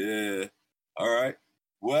 Right. Yeah. All right.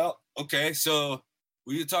 Well, okay. So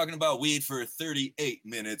we were talking about weed for 38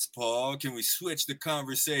 minutes, Paul. Can we switch the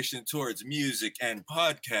conversation towards music and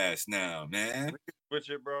podcast now, man? Switch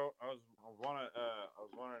it, bro. I was wondering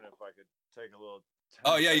if I could take a little.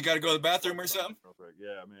 Oh yeah, you got to go to the bathroom or something.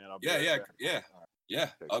 Yeah, man. Yeah.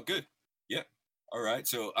 All good. Yeah. All right,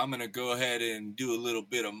 so I'm gonna go ahead and do a little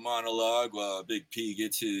bit of monologue while Big P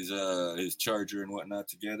gets his charger and whatnot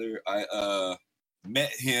together. I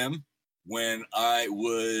met him when I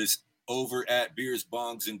was over at Beers,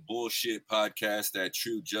 Bongs, and Bullshit podcast at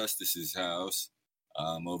True Justice's house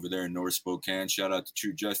over there in North Spokane. Shout out to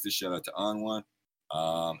True Justice. Shout out to On One.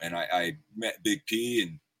 And I met Big P,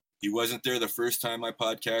 and he wasn't there the first time I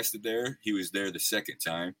podcasted there. He was there the second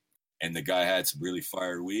time, and the guy had some really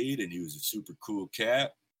fire weed, and he was a super cool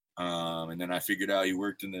cat. And then I figured out he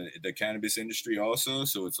worked in the cannabis industry also.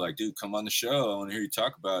 So it's like, dude, come on the show. I want to hear you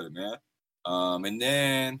talk about it, man. And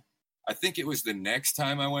then I think it was the next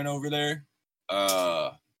time I went over there.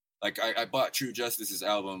 Like I bought True Justice's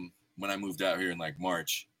album when I moved out here in like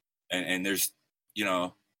March, and there's, you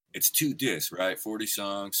know, it's 2 discs, right? 40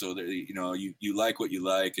 songs. So that, you know, you like what you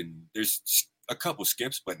like, and there's a couple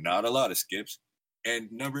skips, but not a lot of skips.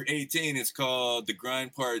 And number 18 is called The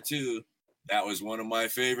Grind Part 2. That was one of my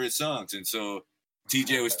favorite songs. And so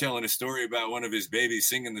TJ was telling a story about one of his babies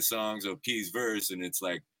singing the songs of P's verse, and it's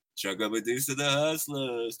like, chug up a deuce to the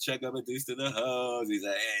hustlers, chug up a deuce to the hoes. He's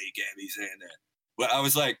like, hey, you can't be saying that. But I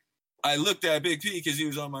was like, I looked at Big P because he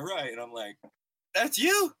was on my right, and I'm like, that's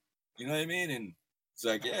you? You know what I mean? And it's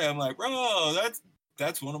like, yeah. I'm like, bro,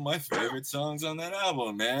 that's one of my favorite songs on that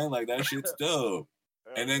album, man. Like, that shit's dope.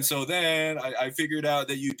 And then I figured out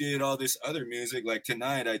that you did all this other music. Like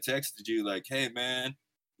tonight, I texted you like, hey, man,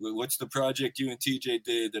 what's the project you and TJ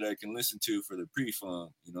did that I can listen to for the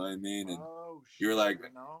pre-funk? You know what I mean? And you're like,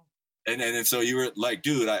 and so you were like,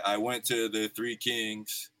 dude, I went to the Three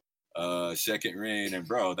Kings, Second Reign, and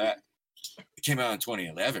bro, that it came out in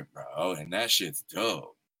 2011, bro, and that shit's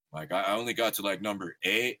dope. Like I only got to like number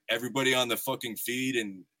 8. Everybody on the fucking feed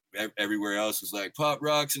and everywhere else was like Pop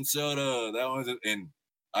Rocks and Soda. That was, and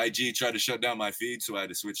IG tried to shut down my feed, so I had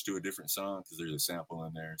to switch to a different song because there's a sample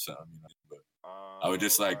in there or something. You know? But I was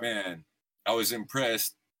just like, man, I was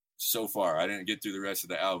impressed so far. I didn't get through the rest of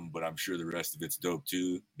the album, but I'm sure the rest of it's dope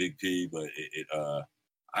too. Big P, but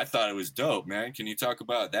I thought it was dope, man. Can you talk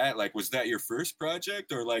about that? Like, was that your first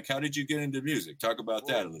project, or like, how did you get into music? Talk about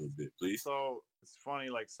that a little bit, please. So it's funny,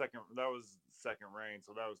 like that was Second Reign,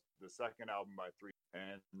 so that was the second album by Three,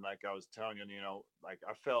 and like I was telling you, you know, like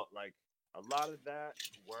I felt like a lot of that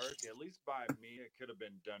work, at least by me, it could have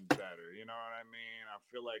been done better. You know what I mean? I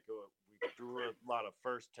feel like we threw a lot of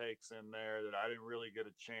first takes in there that I didn't really get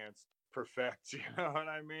a chance to perfect. You know what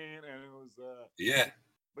I mean? And it was yeah.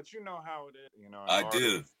 But you know how it is. You know, I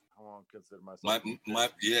do. I won't consider myself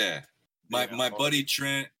my buddy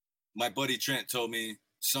Trent. My buddy Trent told me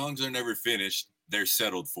songs are never finished; they're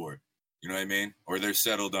settled for. You know what I mean? Or they're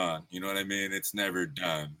settled on. You know what I mean? It's never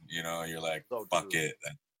done. You know, you're like, so fuck it.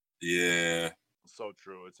 Yeah. So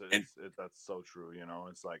true. That's so true. You know,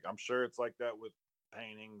 it's like, I'm sure it's like that with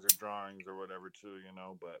paintings or drawings or whatever too, you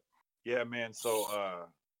know, but yeah, man. So,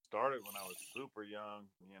 started when I was super young,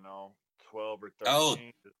 you know, 12 or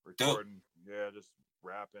 13, just recording. Yeah. Just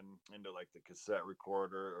rapping into like the cassette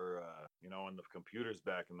recorder or, you know, in the computers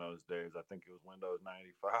back in those days. I think it was Windows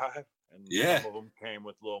 95, and some of them came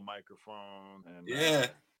with little microphone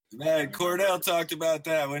and man, Cordell talked about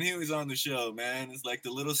that when he was on the show, man. It's like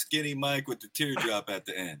the little skinny mic with the teardrop at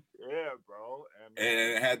the end. Yeah, bro.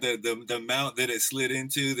 And it had the mount that it slid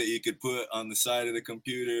into that you could put on the side of the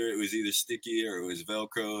computer. It was either sticky or it was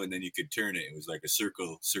Velcro, and then you could turn it. It was like a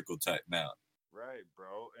circle type mount. Right,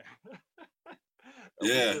 bro.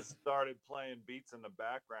 Yeah. We just started playing beats in the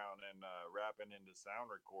background and rapping into Sound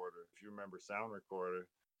Recorder. If you remember Sound Recorder.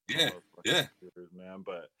 Yeah. Man,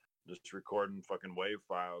 but just recording fucking wave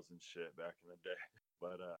files and shit back in the day.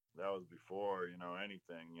 But that was before, you know,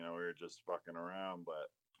 anything. You know, we were just fucking around, but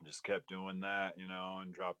just kept doing that, you know,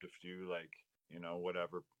 and dropped a few, like, you know,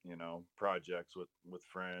 whatever, you know, projects with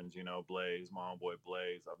friends, you know, Blaze, my homeboy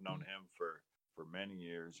Blaze. I've known him for many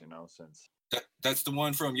years, you know, since. That's the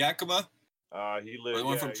one from Yakima? He lived. Or the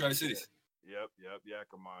one from Tri-Cities? Yep,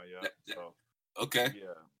 Yakima, yeah. So. Okay.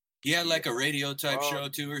 Yeah. He had like a radio type show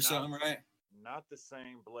too or something, right? Not the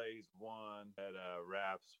same Blaze one that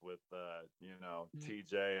raps with you know,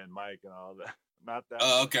 TJ and Mike and all that. Not that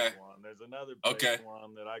one. There's another Blaze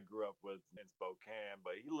one that I grew up with in Spokane,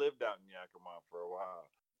 but he lived out in Yakima for a while.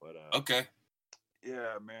 But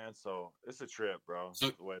yeah, man. So it's a trip, bro.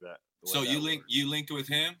 So the way that you linked with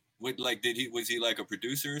him? With like, was he like a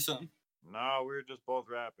producer or something? No, we were just both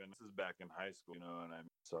rapping. This is back in high school, you know what I mean?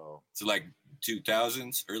 So like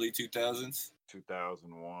 2000s, early 2000s?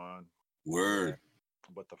 2001. Word. Yeah.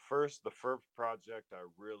 But the first project I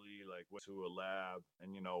really like went to a lab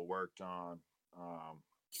and, you know, worked on,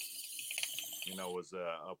 you know, was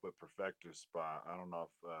up with Perfector Spot. I don't know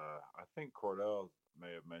if I think Cordell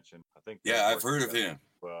may have mentioned. I think they've Yeah, I've worked heard of together. him.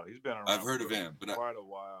 Well, he's been I've around heard of for him, but quite a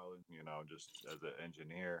while, and just as an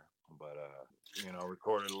engineer. But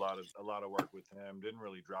recorded a lot of work with him. Didn't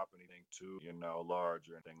really drop anything too large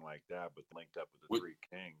or anything like that, but linked up with the what, Three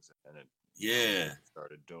Kings, and it yeah,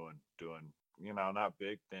 started doing not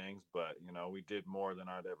big things, but we did more than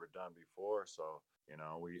I'd ever done before. So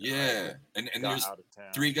I yeah, and got there's out of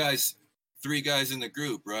town. three guys, three guys in the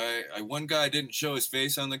group, right? One guy didn't show his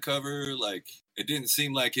face on the cover. Like it didn't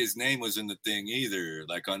seem like his name was in the thing either.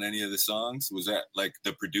 Like on any of the songs, was that like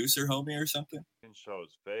the producer homie or something? Didn't show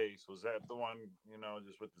his face. Was that the one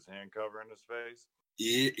just with his hand covering his face?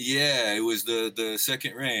 Yeah, it was the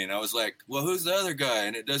Second Rain. I was like, well, who's the other guy?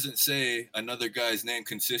 And it doesn't say another guy's name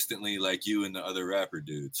consistently like you and the other rapper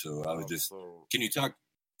dude. So I was just, So can you talk?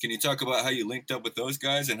 Can you talk about how you linked up with those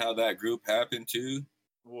guys and how that group happened too?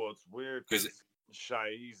 well, it's weird Because because Shai,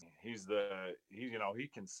 he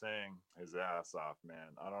can sing his ass off, man.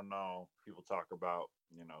 I don't know. People talk about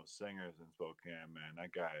singers in Spokane, man.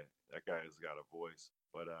 That guy has got a voice.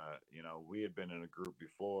 But we had been in a group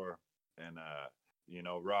before, and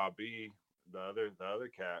Rob E, the other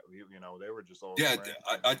cat, they were just old yeah,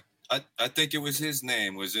 friends. I think it was his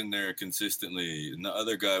name was in there consistently, and the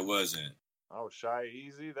other guy wasn't. Oh, Shy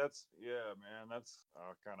Easy. Yeah, man. That's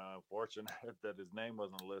kind of unfortunate that his name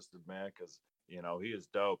wasn't listed, man, because he is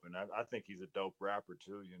dope, and I think he's a dope rapper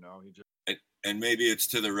too. He just And maybe it's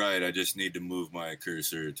to the right. I just need to move my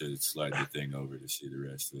cursor to slide the thing over to see the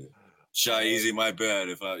rest of it. Shy Easy, my bad.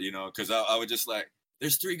 If because I would just like,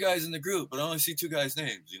 there's three guys in the group, but I only see two guys'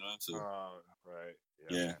 names, So right.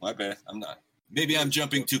 yeah, Man. my bad. I'm not. Maybe I'm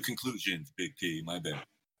jumping to conclusions, Big P. My bad.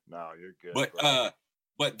 No, you're good. But bro.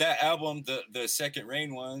 but that album, the Second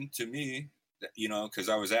Rain one, to me, because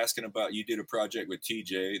I was asking about, you did a project with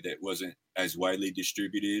TJ that wasn't as widely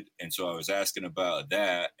distributed, and so I was asking about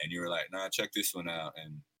that, and you were like, "Nah, check this one out,"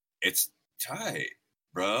 and it's tight,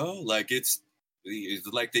 bro. Like it's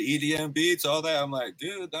like the EDM beats, all that. I'm like,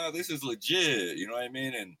 dude, nah, this is legit. You know what I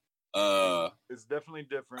mean? And It's definitely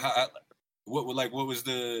different. what was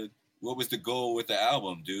the goal with the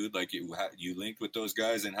album, dude? Like you linked with those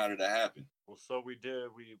guys, and how did that happen? Well, so we did.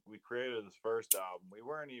 We created this first album. We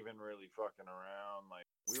weren't even really fucking around. Like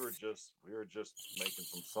we were just making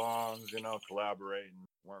some songs, collaborating.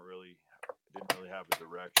 Didn't really have a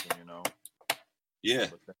direction. Yeah,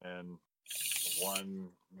 But then one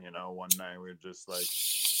night we were just like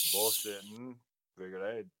bullshitting. Figured,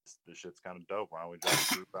 hey, this shit's kind of dope. Why don't we drop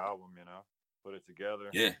a group album? Put it together.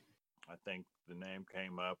 yeah. I think the name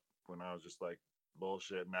came up when I was just like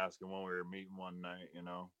bullshitting, asking when we were meeting one night, in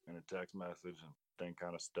a text message, and thing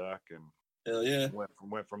kind of stuck, and Hell yeah.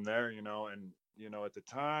 went from there, and at the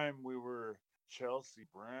time we were. Chelsea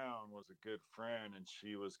Brown was a good friend, and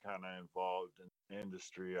she was kind of involved in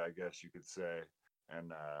industry, I guess you could say,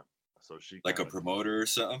 and so she Like a kind of promoter or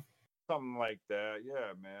something. something like that,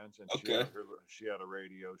 yeah, man. And Okay. she had a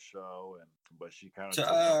radio show, but she kind of took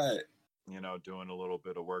Tight. doing a little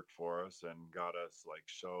bit of work for us and got us like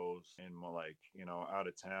shows in like out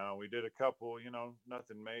of town. We did a couple,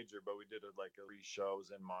 nothing major, but we did like 3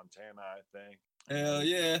 shows in Montana, I think. Hell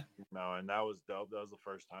yeah. And that was dope. That was the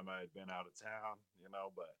first time I had been out of town,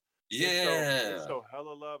 but Yeah. they show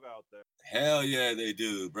hella love out there. Hell yeah, they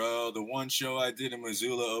do, bro. The one show I did in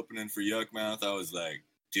Missoula opening for Yuckmouth, I was like,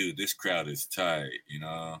 dude, this crowd is tight,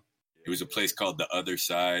 It was a place called The Other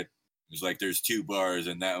Side. It was like there's 2 bars,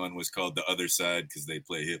 and that one was called The Other Side because they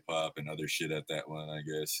play hip hop and other shit at that one, I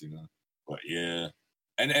guess, But yeah.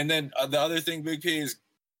 And then the other thing, Big P, is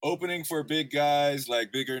opening for big guys,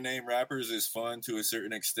 like bigger name rappers, is fun to a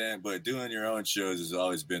certain extent, but doing your own shows has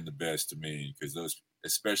always been the best to me, because those,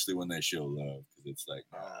 especially when they show love, because it's like,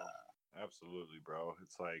 Absolutely, bro.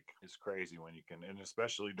 It's crazy when you can, and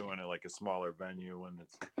especially doing it like a smaller venue when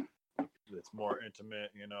it's more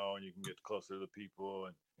intimate, and you can get closer to the people,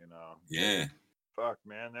 and yeah. Fuck,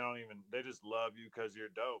 man, they just love you because you're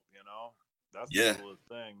dope, That's Yeah. the coolest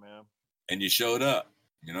thing, man. And you showed up,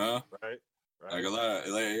 Right. Like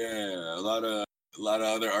a lot of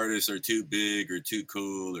other artists are too big or too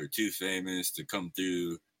cool or too famous to come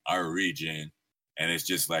through our region, and it's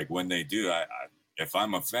just like when they do, I if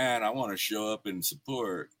I'm a fan, I want to show up and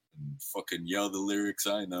support and fucking yell the lyrics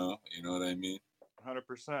I know. You know what I mean?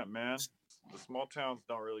 100%, man. The small towns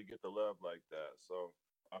don't really get the love like that, so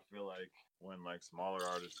I feel like when like smaller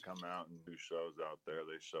artists come out and do shows out there,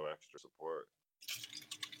 they show extra support.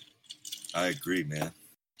 I agree, man.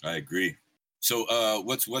 I agree. So,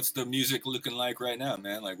 what's the music looking like right now,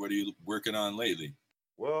 man? Like, what are you working on lately?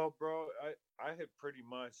 Well, bro, I had pretty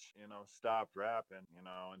much, stopped rapping,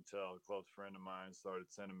 until a close friend of mine started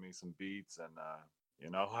sending me some beats,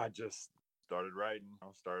 and I just started writing.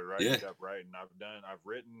 Yeah. Kept writing. I've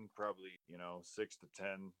written probably 6 to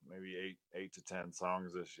 10, maybe 8 to 10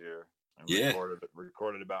 songs this year, and Yeah.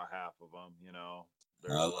 recorded about half of them.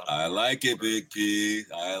 There's a lot I more like it, Big P.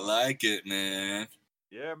 I like it, man.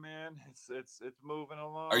 Yeah, man, it's moving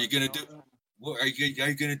along. Are you gonna do? What are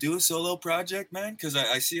you gonna do a solo project, man? Because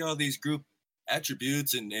I see all these group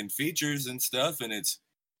attributes and features and stuff, and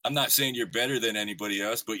I'm not saying you're better than anybody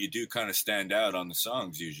else, but you do kind of stand out on the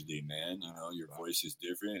songs usually, man. Your voice is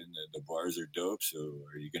different and the bars are dope. So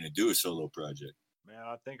are you gonna do a solo project? Man,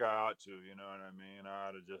 I think I ought to. You know what I mean? I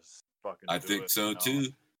ought to just fucking. I think so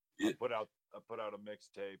too. Yeah. I put out a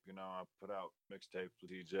mixtape. I put out mixtapes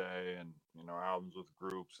with DJ and albums with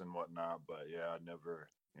groups and whatnot. But yeah, I never.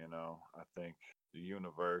 I think the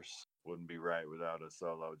universe wouldn't be right without a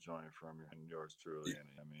solo joint from you and yours truly.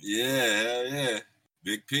 Yeah, hell yeah.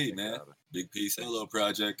 Big P, man. Big P solo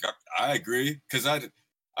project. I agree. Because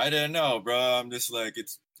I didn't know, bro. I'm just like,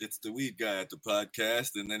 it's the weed guy at the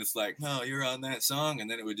podcast. And then it's like, no, you're on that song. And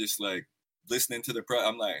then it would just like, listening to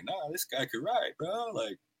I'm like, nah, this guy could write, bro.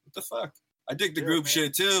 Like, what the fuck? I dig the group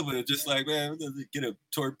shit too, but it's just like, man, we're gonna get a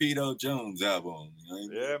Torpedo Jones album.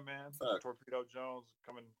 Yeah, man. Fuck. Torpedo Jones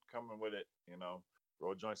coming with it,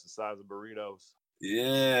 roll joints the size of burritos.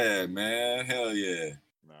 Yeah, man. Hell yeah.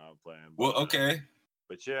 No, I'm playing. Well, okay.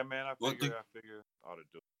 But yeah, man, I figure I ought to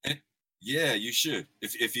do it. Yeah, you should.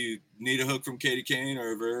 If you need a hook from Katie Kane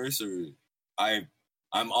or a verse, or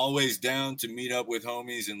I'm always down to meet up with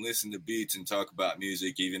homies and listen to beats and talk about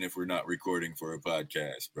music, even if we're not recording for a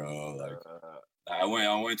podcast, bro. Like I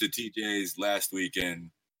went to TJ's last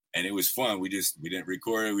weekend and it was fun. We didn't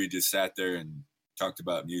record it. We just sat there and talked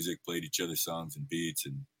about music, played each other's songs and beats,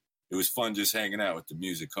 and it was fun just hanging out with the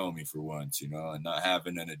music homie for once, and not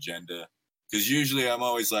having an agenda. Because usually I'm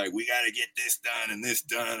always like, we got to get this done and this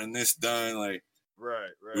done and this done. Like, right.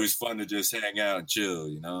 It was fun to just hang out and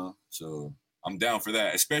chill, So I'm down for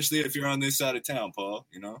that, especially if you're on this side of town, Paul,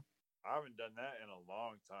 I haven't done that in a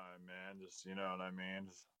long time, man. Just, you know what I mean?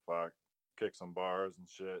 Just fuck, kick some bars and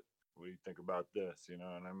shit. What do you think about this? You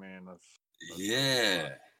know what I mean? That's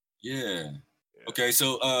yeah. Okay,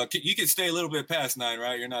 so you can stay a little bit past 9,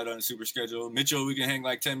 right? You're not on a super schedule. Mitchell, we can hang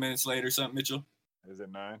like 10 minutes late or something, Mitchell? Is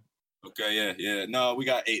it 9? Okay, yeah. No, we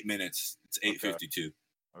got 8 minutes. It's 8:52.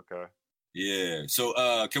 Okay. Yeah. So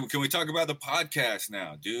can we talk about the podcast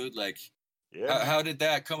now, dude? Like, how did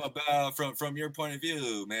that come about from your point of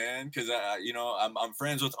view, man? Because I'm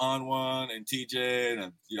friends with On One and TJ,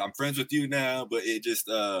 and I'm friends with you now. But it just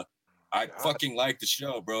I fucking like the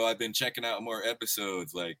show, bro. I've been checking out more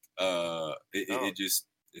episodes. Like it's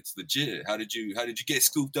legit. How did you get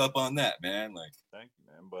scooped up on that, man? Like, thank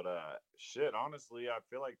you, man. But shit, honestly, I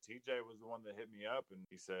feel like TJ was the one that hit me up and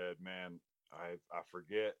he said, man, I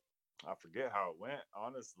forget how it went.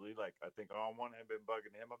 Honestly, like I think On One had been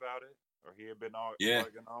bugging him about it, or he had been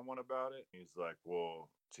bugging On One about it. He's like, well,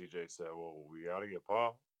 TJ said, well, we gotta get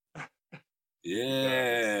Paul.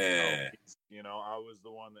 Yeah. I was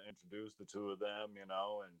the one that introduced the two of them, and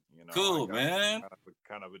cool, man.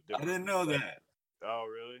 Kind of a different. I didn't know that. Oh,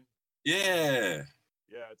 really? Yeah.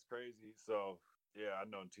 Yeah, it's crazy. So, yeah, I've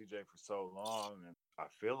known TJ for so long, and I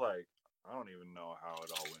feel like I don't even know how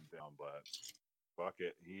it all went down, but fuck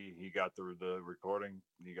it. He got the recording,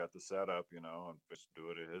 he got the setup, and just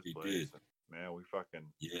do it at his place. And, man, we fucking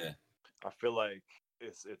I feel like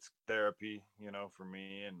it's therapy, for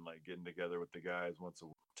me, and like getting together with the guys once a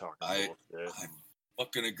week, talking bullshit. I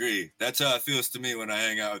fucking agree. That's how it feels to me when I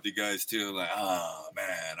hang out with you guys too. Like, oh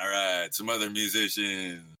man, all right, some other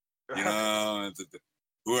musicians,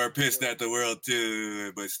 who are pissed at the world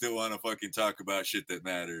too, but still want to fucking talk about shit that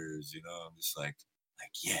matters. I'm just like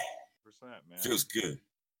yeah, man, feels good.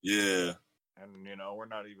 Yeah, and we're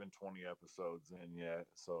not even 20 episodes in yet,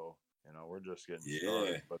 so. We're just getting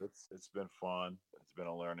started, but it's been fun. It's been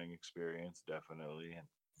a learning experience, definitely. And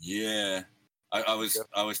yeah, I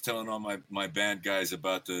was telling all my band guys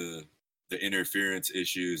about the interference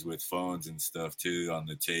issues with phones and stuff too on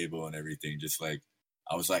the table and everything. Just like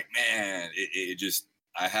I was like, man, it just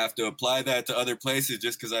I have to apply that to other places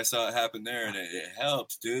just because I saw it happen there, and it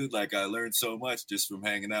helps, dude. Like I learned so much just from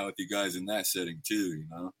hanging out with you guys in that setting too.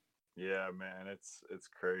 Yeah, man, it's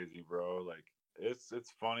crazy, bro. Like. It's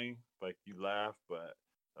funny, like you laugh, but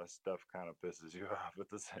that stuff kind of pisses you off at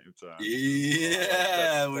the same time.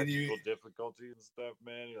 Yeah, when you difficulties and stuff,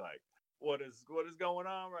 man, you're like, what is going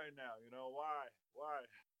on right now? Why?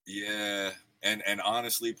 Yeah, and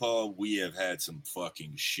honestly, Paul, we have had some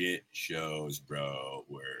fucking shit shows, bro.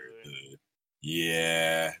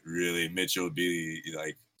 Really, Mitchell would be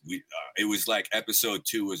like, it was like episode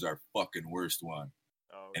 2 was our fucking worst one.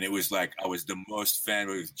 Oh, And it was like I was the most fan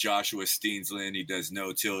with Joshua Steensland. He does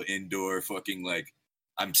no-till indoor fucking like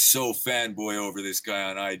I'm so fanboy over this guy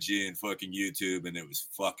on IG and fucking YouTube, and it was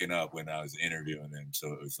fucking up when I was interviewing him.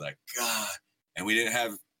 So it was like, God. And we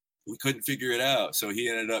couldn't figure it out. So he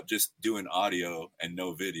ended up just doing audio and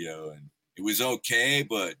no video. And it was okay,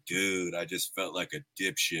 but dude, I just felt like a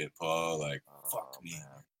dipshit, Paul. Like, fuck me. Man.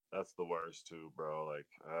 That's the worst too, bro. Like,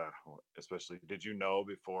 especially, did you know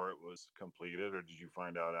before it was completed, or did you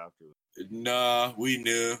find out after? Nah, we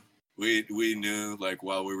knew. We knew, like,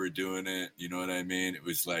 while we were doing it. You know what I mean? It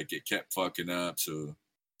was like it kept fucking up. So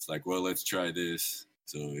it's like, well, let's try this.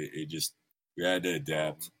 So it just we had to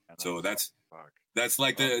adapt. So that's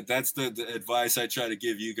like that's the advice I try to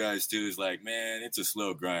give you guys too. Is like, man, it's a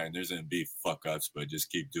slow grind. There's gonna be fuck ups, but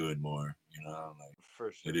just keep doing more. You know, like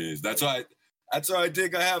for sure. It is. That's why I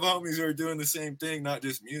dig. I have homies who are doing the same thing, not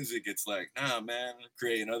just music. It's like, nah, man, I'm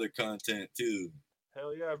creating other content too.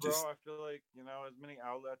 Hell yeah, bro. I feel like, as many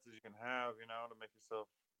outlets as you can have, to make yourself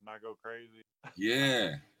not go crazy.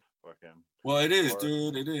 Yeah. Fucking. Well, it is,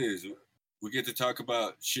 dude. It is. We get to talk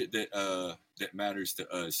about shit that matters to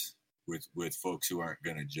us with folks who aren't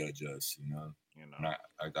gonna judge us, And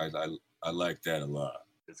I like that a lot.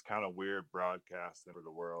 It's kind of weird broadcasting for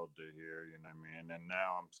the world to hear, you know what I mean? And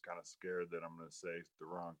now I'm kind of scared that I'm going to say the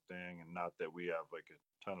wrong thing, and not that we have like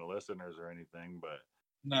a ton of listeners or anything, but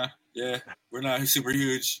nah, yeah, we're not super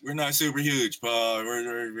huge. We're not super huge, Paul.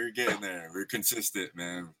 We're getting there. We're consistent,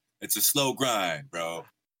 man. It's a slow grind, bro.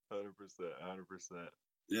 100%.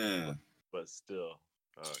 Yeah, but still,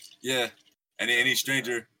 yeah. Any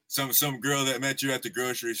stranger, some girl that met you at the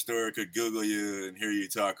grocery store could Google you and hear you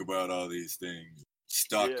talk about all these things.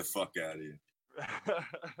 Stalk the fuck out of you.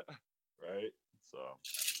 Right? So,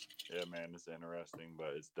 yeah, man, it's interesting,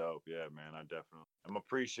 but it's dope. Yeah, man, I'm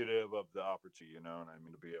appreciative of the opportunity, you know what I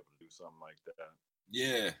mean, to be able to do something like that.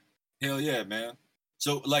 Yeah. Hell yeah, man.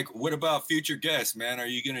 So, like, what about future guests, man? Are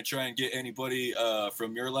you going to try and get anybody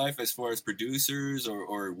from your life as far as producers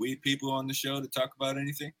or weed people on the show to talk about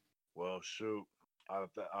anything? Well, shoot.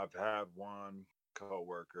 I've had one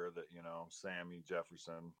coworker that, Sammy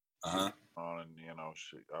Jefferson. Uh-huh. And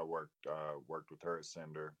I worked with her at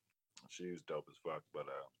Cinder. She was dope as fuck, but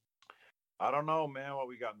I don't know, man, what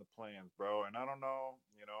we got in the plans, bro. And I don't know,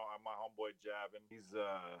 my homeboy Javin,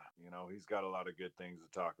 he's got a lot of good things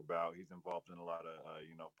to talk about. He's involved in a lot of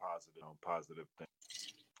positive things.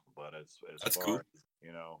 But as that's far cool. as,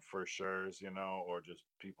 for sure, or just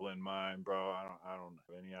people in mind, bro, I don't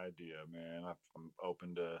have any idea, man. I'm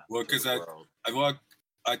open to because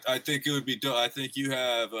I think it would be dope. I think you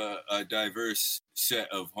have a diverse set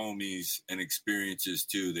of homies and experiences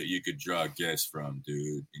too that you could draw guests from,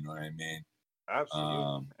 dude. You know what I mean?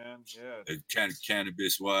 Absolutely, man. Yeah.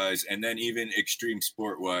 Cannabis wise, and then even extreme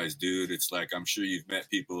sport wise, dude. It's like I'm sure you've met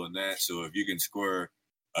people in that. So if you can score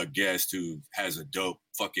a guest who has a dope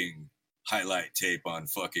fucking highlight tape on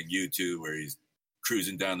fucking YouTube where he's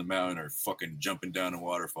cruising down the mountain or fucking jumping down a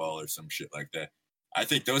waterfall or some shit like that. I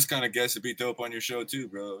think those kind of guests would be dope on your show too,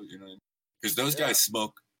 bro. You know, because those guys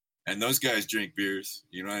smoke and those guys drink beers.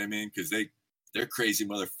 You know what I mean? Because they're crazy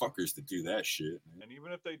motherfuckers to do that shit. Man. And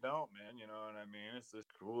even if they don't, man, you know what I mean? It's just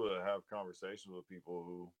cool to have conversations with people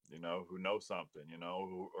who know something,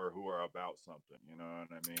 who are about something. You know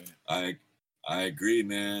what I mean? I agree,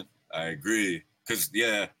 man. I agree. Because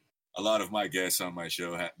a lot of my guests on my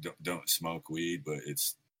show don't smoke weed, but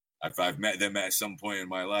I've met them at some point in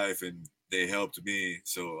my life and they helped me.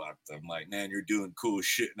 So I'm like, man, you're doing cool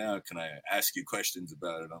shit now. Can I ask you questions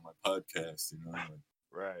about it on my podcast?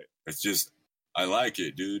 Right. It's just, I like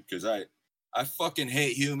it, dude. Cause I fucking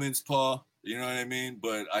hate humans, Paul. You know what I mean?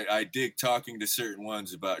 But I dig talking to certain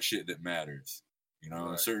ones about shit that matters.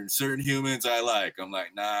 Right. Certain humans I like. I'm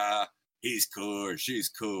like, nah, he's cool or she's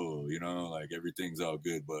cool. Like everything's all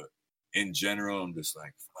good. But in general, I'm just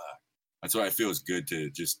like, fuck. That's why it feels good to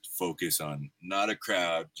just focus on not a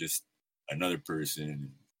crowd, just another person and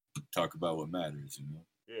talk about what matters,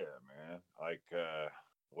 Yeah, man. Like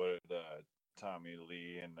what Tommy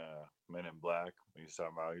Lee and Men in Black, he's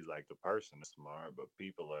talking about, he's like, the person is smart, but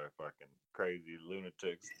people are fucking crazy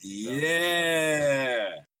lunatics. Yeah.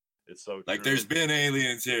 It's so like true. There's been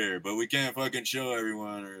aliens here, but we can't fucking show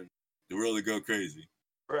everyone or the world will go crazy.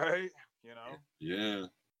 Right? Yeah,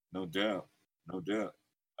 no doubt.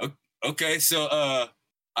 Okay, so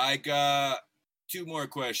I got 2 more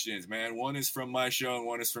questions, man. One is from my show and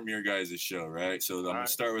one is from your guys' show, right? So I'm going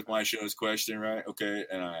to start with my show's question, right? Okay,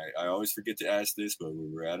 and I always forget to ask this, but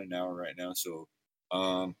we're at an hour right now. So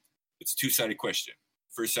it's a 2-sided question.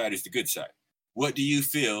 First side is the good side. What do you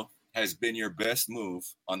feel has been your best move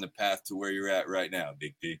on the path to where you're at right now,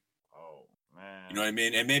 Big D? Oh, You know what I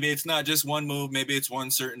mean? And maybe it's not just one move. Maybe it's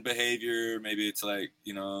one certain behavior. Maybe it's like,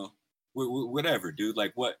 you know, whatever, dude.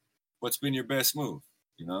 Like what's been your best move?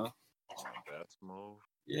 You know? Best move?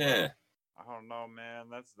 Yeah. Well, I don't know, man.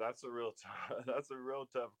 That's a real that's a real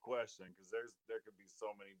tough question because there could be so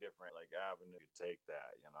many different like avenues to take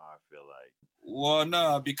that. You know, I feel like. Well,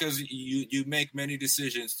 no, because you make many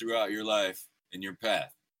decisions throughout your life and your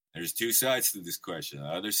path. There's two sides to this question. The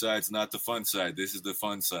other side's not the fun side. This is the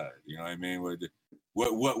fun side. You know what I mean?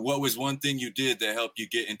 What was one thing you did that helped you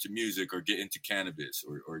get into music or get into cannabis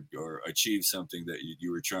or achieve something that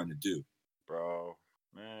you were trying to do? Bro,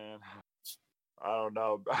 man, I don't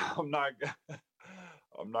know. I'm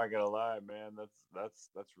not gonna lie, man. That's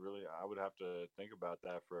really. I would have to think about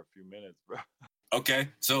that for a few minutes, bro. Okay,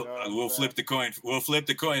 so we'll flip the coin. We'll flip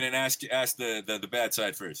the coin and ask the bad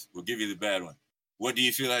side first. We'll give you the bad one. What do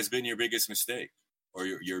you feel has been your biggest mistake or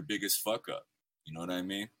your biggest fuck up? You know what I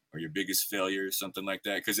mean? Or your biggest failure, something like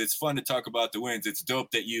that. Because it's fun to talk about the wins. It's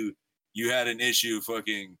dope that you had an issue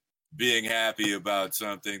fucking being happy about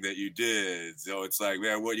something that you did. So it's like,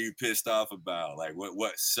 man, what are you pissed off about? Like,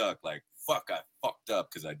 what sucked? Like, fuck, I fucked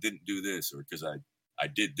up because I didn't do this or because I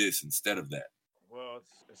did this instead of that. Well,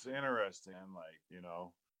 it's interesting. Like, you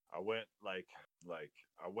know, I went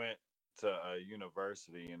I went to a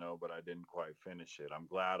university, you know, but I didn't quite finish it. I'm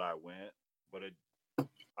glad I went, but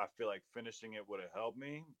I feel like finishing it would have helped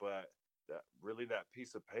me, but that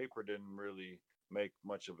piece of paper didn't really make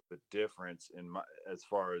much of a difference in my as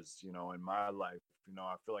far as, you know, in my life. You know,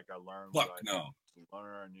 I feel like I learned what I no. needed to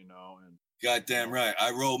learn, you know, and goddamn you know, right.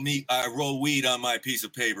 I roll weed on my piece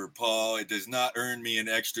of paper, Paul. It does not earn me an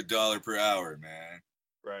extra $1 per hour, man.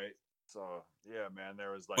 Right. So yeah, man,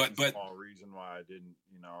 there was like a small reason why I didn't,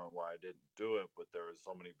 you know, why I didn't do it, but there was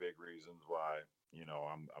so many big reasons why, you know,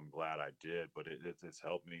 I'm glad I did, but it's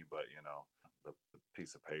helped me, but you know, the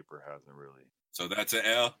piece of paper hasn't really. So that's an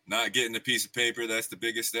L. Not getting the piece of paper. That's the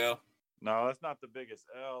biggest L. No, that's not the biggest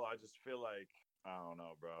L. I just feel like I don't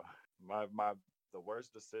know, bro. My the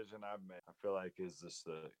worst decision I've made, I feel like, is just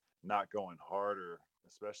the not going harder,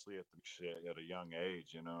 especially at the shit at a young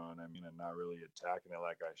age, you know what I mean, and not really attacking it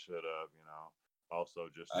like I should have, you know. Also,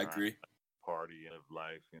 just I agree. To party and live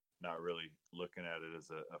life, you know, not really looking at it as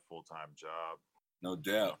a full time job. No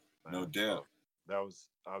doubt, you know, no doubt. So that was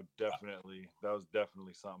definitely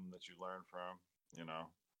something that you learn from, you know.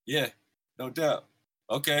 Yeah, no doubt.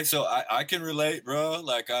 Okay, so I can relate, bro.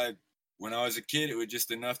 Like when I was a kid, it was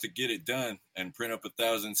just enough to get it done and print up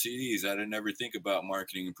 1,000 CDs. I didn't ever think about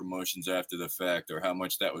marketing and promotions after the fact or how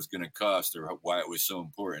much that was going to cost or why it was so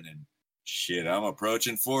important. And shit, I'm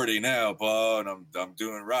approaching 40 now, Paul, and I'm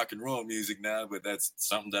doing rock and roll music now. But that's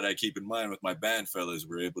something that I keep in mind with my band fellas.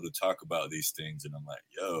 We're able to talk about these things, and I'm like,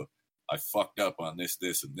 yo, I fucked up on this,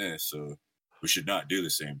 and this, so we should not do the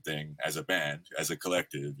same thing as a band, as a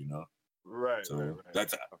collective, you know. Right. So right.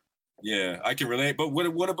 that's. Yeah, I can relate. But what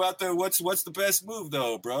about what's the best move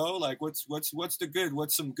though, bro? Like what's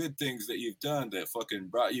some good things that you've done that fucking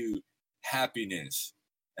brought you happiness?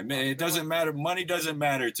 I mean, it doesn't matter. Money doesn't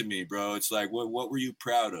matter to me, bro. It's like what were you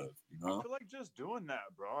proud of? You know? I feel like just doing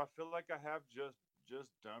that, bro. I feel like I have just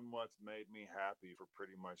done what's made me happy for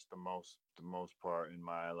pretty much the most part in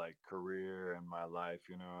my like career and my life.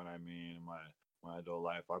 You know what I mean? My adult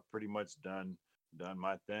life, I've pretty much done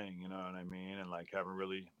my thing. You know what I mean? And like haven't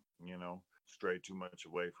really, you know, strayed too much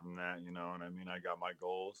away from that. You know what I mean? I got my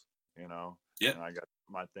goals. You know, yeah. And I got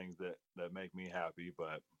my things that make me happy,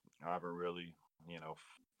 but I haven't really, you know,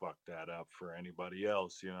 fucked that up for anybody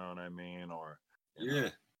else. You know what I mean? Or you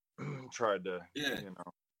know, tried to you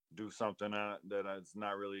know do something that is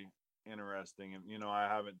not really interesting, and you know I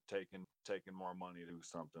haven't taken more money to do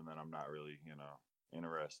something that I'm not really, you know,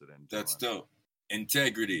 interested in doing. That's dope.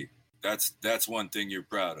 Integrity. That's one thing you're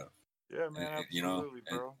proud of. Yeah, man, absolutely, you know,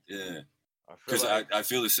 bro. Yeah. Because I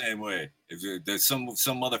feel the same way. If there's some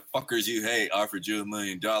motherfuckers you hate offered you $1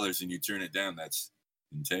 million and you turn it down, that's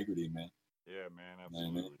integrity, man. Yeah, man,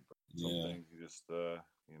 absolutely. Some things you just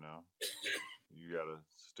you know, you gotta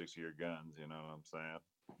stick to your guns. You know what I'm saying?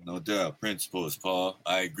 No doubt, principles, Paul.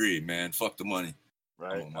 I agree, man. Fuck the money.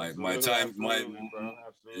 Right. My time,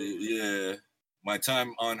 yeah. My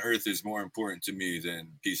time on Earth is more important to me than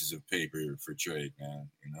pieces of paper for trade, man.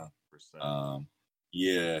 You know.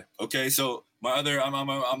 Yeah. Okay. So I'm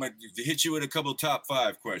gonna hit you with a couple top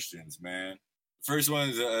 5 questions, man. First one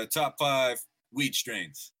is top 5 weed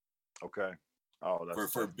strains. Okay. Oh,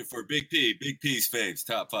 that's for Big P's faves,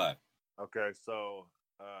 top 5. Okay, so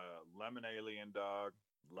lemon alien dog.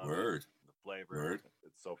 Word. The flavor. Word.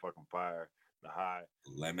 It's so fucking fire. The high.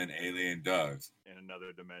 Lemon alien dogs. In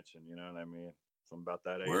another dimension, you know what I mean? Something about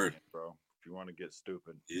that alien, Word. bro. If you want to get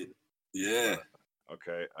stupid. Yeah.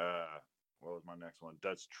 Okay. What was my next one?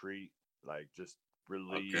 Dutch Treat. Like just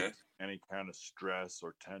relieve Okay. any kind of stress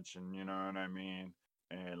or tension. You know what I mean?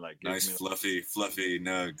 And like gives Nice me. fluffy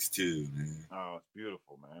nugs too, man. Oh, it's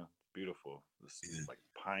beautiful, man. It's beautiful. It's Yeah. like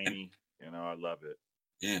piney. You know, I love it.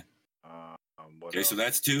 Yeah. What Okay, else? so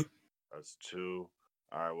that's 2. That's 2.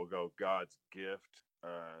 All right, we'll go God's Gift.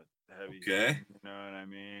 Heavy. Okay. You know what I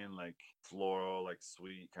mean? Like floral, like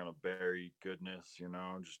sweet, kind of berry goodness. You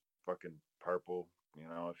know, just fucking purple. You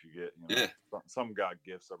know, if you get, you know, Yeah. some God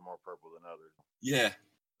gifts are more purple than others. Yeah.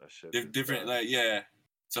 That shit. Different, like, yeah.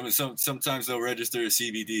 Sometimes they'll register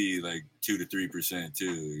CBD like 2 to 3% too.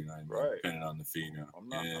 You know what I mean? Right. Depending on the pheno. I'm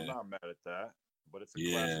not mad at that. But it's a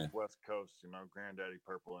Yeah. classic West Coast, you know, Granddaddy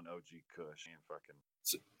Purple and OG Kush. And fucking.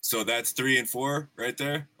 So that's 3 and 4 right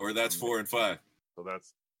there, or that's 4 and 5. So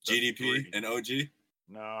that's GDP 3. and OG.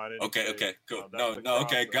 No, I didn't. Okay, cool. No,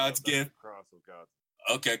 Okay, God's Gift. Cross of God's.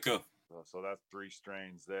 Okay, cool. So that's 3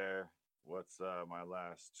 strains there. What's my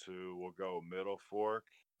last 2? We'll go Middle Fork.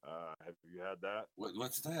 Have you had that?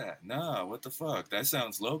 What's that? Nah, what the fuck? That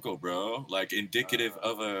sounds local, bro. Like indicative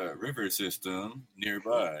of a river system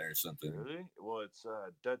nearby or something. Really? Well, it's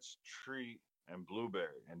Dutch Treat and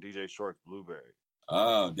Blueberry and DJ Short's Blueberry.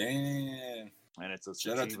 Oh, damn. And it's a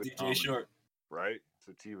shout out to DJ dominant, Short. Right?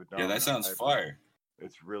 Sativa Yeah, that sounds fire.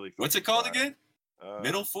 It's really What's it called fire. again?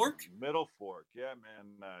 Middle Fork? Middle Fork, yeah,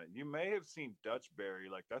 man. You may have seen Dutch Berry,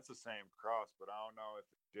 like that's the same cross, but I don't know if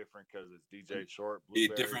it's different because it's DJ Short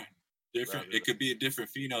Blueberry. Different. It could be a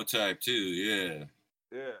different phenotype too. Yeah.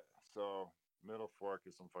 Yeah. So Middle Fork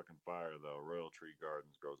is some fucking fire though. Royal Tree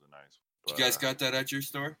Gardens grows a nice one. But, you guys got that at your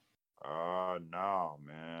store? No,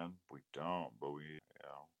 man, we don't. But we,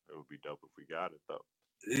 it would be dope if we got it though.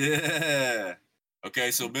 Yeah.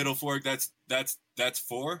 Okay, so Middle Fork, that's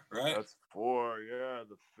 4, right? That's 4, yeah.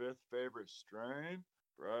 The 5th favorite strain,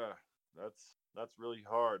 bruh. That's really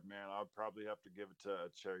hard, man. I'd probably have to give it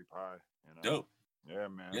to Cherry Pie. You know? Dope. Yeah,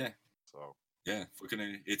 man. Yeah. So. Yeah,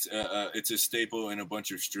 it's a staple in a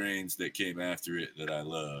bunch of strains that came after it that I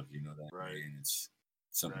love. You know that, right? And it's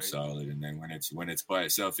something solid. And then when it's by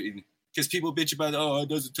itself, because people bitch about it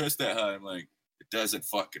doesn't test that high. I'm like, it doesn't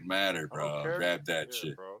fucking matter, bro. Grab that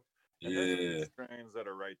shit, bro. And there's strains that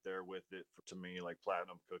are right there with it to me, like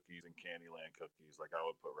Platinum Cookies and Candyland Cookies. Like I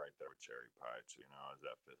would put right there with Cherry Pie, you know, as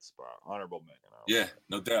that 5th spot. Honorable mention. Yeah,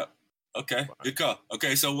 no doubt. Okay, good call.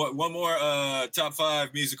 Okay, so one more top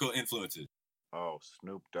 5 musical influences. Oh,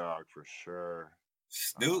 Snoop Dogg for sure.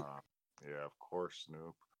 Snoop? Yeah, of course,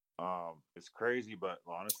 Snoop. It's crazy, but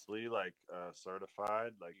honestly, like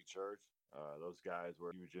Certified, like Church, those guys were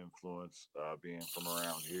a huge influence being from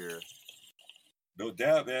around here. No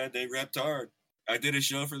doubt, man. They rapped hard. I did a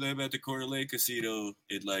show for them at the Coeur d'Alene Casino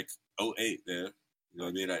in like 2008 there. You know what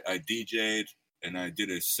I mean? I DJ'd and I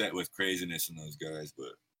did a set with Craziness and those guys,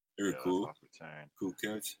 but they were cool. Cool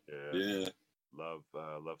cats. Yeah. Love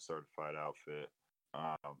Certified Outfit.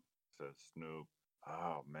 Says Snoop.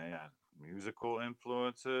 Oh man. Musical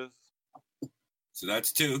influences. So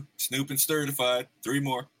that's 2. Snoop and Certified. 3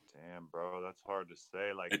 more. Damn, bro, that's hard to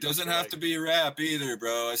say. Like, it doesn't have to be rap either,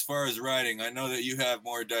 bro. As far as writing, I know that you have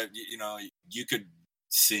more. You know, you could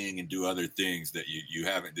sing and do other things that you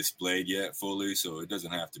haven't displayed yet fully, so it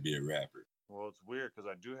doesn't have to be a rapper. Well, it's weird because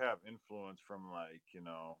I do have influence from like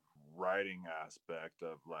writing aspect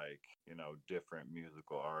of like different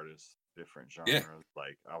musical artists, different genres. Yeah.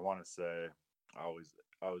 Like I want to say, I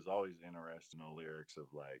was always interested in the lyrics of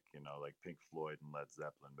like Pink Floyd and Led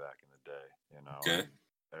Zeppelin back in the day. Okay.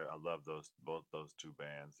 I love both those 2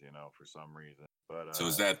 bands, for some reason. But so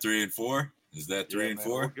is that 3 and 4? Is that 3 and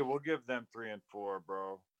 4? We'll give them 3 and 4,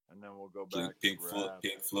 bro, and then we'll go back Pink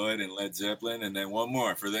Floyd and Led Zeppelin, and then one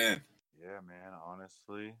more for the end. Yeah, man.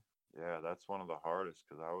 Honestly, yeah, that's one of the hardest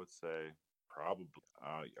because I would say probably.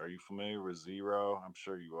 Are you familiar with Zero? I'm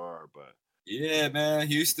sure you are, but yeah, man,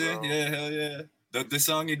 Houston, bro. Yeah, hell yeah. The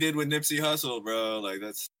song you did with Nipsey Hussle, bro, like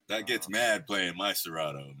that gets mad playing my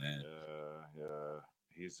Serato, man. Yeah.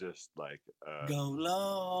 He's just like go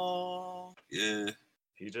long. Yeah.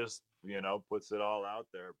 He just puts it all out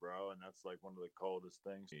there, bro, and that's like one of the coldest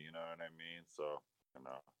things. You know what I mean? So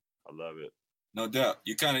I love it. No doubt.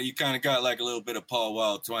 You kind of got like a little bit of Paul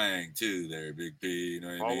Wall twang too, there, Big P. You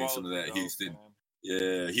know what I mean? Some of that Houston. Man.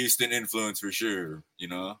 Yeah, Houston influence for sure.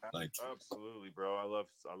 Like absolutely, bro. I love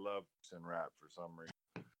Houston rap for some reason.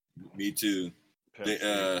 Me too.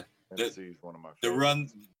 Tennessee's one of my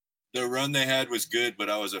favorites. The run they had was good, but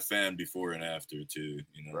I was a fan before and after too.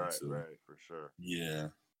 Right, for sure. Yeah.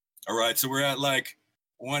 All right, so we're at like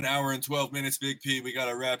 1 hour and 12 minutes, Big P. We got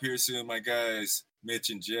to wrap here soon, my guys. Mitch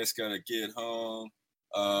and Jess got to get home.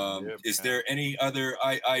 Yeah, Is man. there any other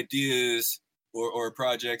ideas or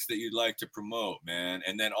projects that you'd like to promote, man?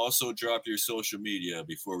 And then also drop your social media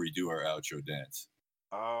before we do our outro dance.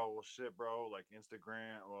 Oh well, shit, bro. Like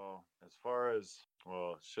Instagram. Well, as far as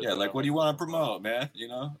shit Yeah, that I like what do like you to want to promote. promote,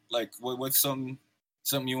 man? Like what's something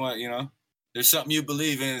you want? There's something you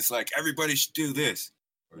believe in. It's like everybody should do this,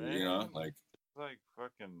 or Man, like like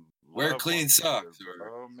fucking wear love one clean another, socks, or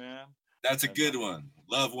bro, man. that's a And good one.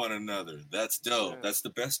 Love one another. That's dope. yeah, That's the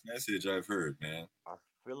best message I've heard, man, I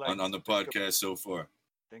feel like on the podcast so far.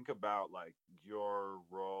 think about like your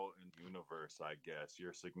role in the universe, I guess,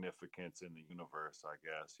 your significance in the universe, I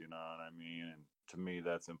guess, you know what I mean? And to me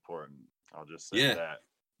that's important. I'll just say Yeah, that.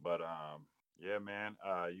 But yeah, man,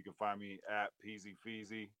 you can find me at Peasy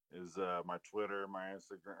Feezy is my Twitter, my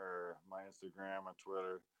Instagram, my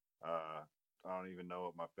Twitter. I don't even know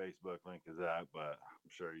what my Facebook link is at, but I'm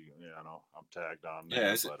sure you know, I'm tagged on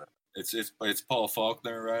yeah. there. But It's Paul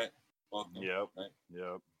Faulkner, right? Faulkner, yep, right?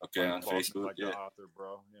 yep. Okay, Like on Faulkner, Facebook. like the Yeah, author,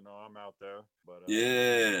 bro. You know, I'm out there. But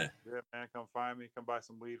yeah, yeah, man, come find me. Come buy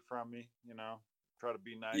some weed from me. You know, try to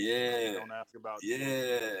be nice. You know, yeah, don't ask about THC or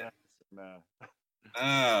yeah. things. And,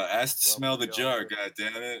 Ask to well, smell the be all jar. good, God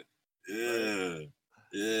damn it. right?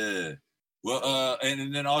 Yeah, yeah. Well, Yeah, man.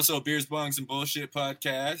 and then also Beers, Bongs, and Bullshit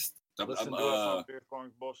podcast. Listen to us on Beer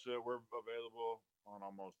Funk Bullshit. We're available on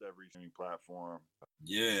almost every streaming platform.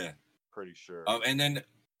 Yeah. Pretty sure. And then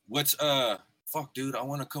what's fuck, dude, I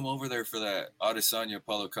want to come over there for that Adesanya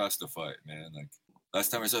Paulo Costa fight, man. Like last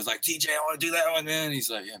time I was like, TJ, I want to do that one, man. He's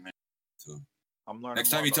like, yeah, man. So I'm learning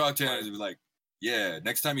next more time you about talk the to him, fight. he'll be like, yeah.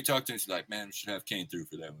 Next time you talk to him, he's like, man, we should have Kane through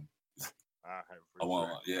for that one. I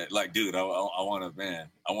want, yeah, like, dude, I want to, man,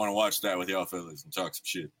 I want to watch that with y'all fellas and talk some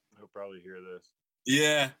shit. He'll probably hear this.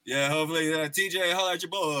 Yeah, hopefully, TJ, holla at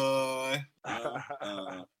your boy.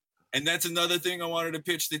 And that's another thing I wanted to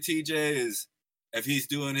pitch to TJ is if he's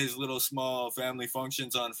doing his little small family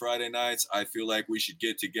functions on Friday nights, I feel like we should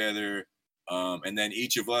get together, and then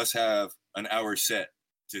each of us have an hour set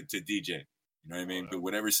to DJ. You know what I mean? But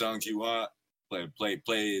whatever songs you want, play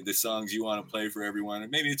the songs you want to play for everyone.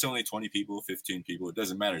 And maybe it's only 20 people, 15 people. It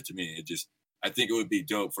doesn't matter to me. I think it would be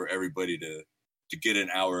dope for everybody to get an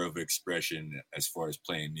hour of expression as far as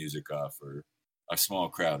playing music off for a small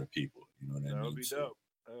crowd of people. You know what I mean? That would be dope.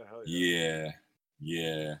 Hell yeah.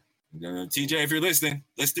 Yeah. TJ, if you're listening,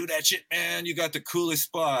 let's do that shit, man. You got the coolest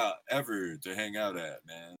spot ever to hang out at,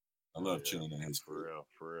 man. I love chilling in his for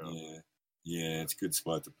real. Yeah, it's a good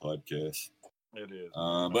spot to podcast. It is.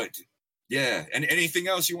 But yeah, and anything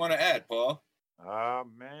else you want to add, Paul?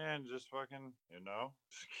 Man, just fucking,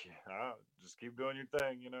 just keep doing your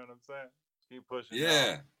thing. You know what I'm saying? Keep pushing.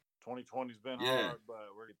 Yeah. 2020's been hard, but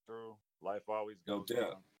we're getting through. Life always goes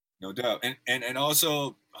on. No doubt. And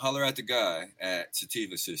also holler at the guy at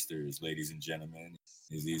Sativa Sisters, ladies and gentlemen.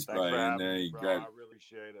 He's probably in there. Me, bro. I really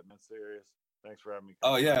appreciate it, man. Serious. Thanks for having me.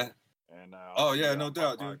 Oh yeah. And no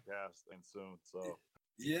doubt, dude. Podcast and soon. So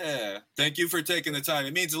yeah, thank you for taking the time.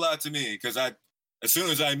 It means a lot to me because as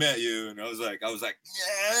soon as I met you, and I was like,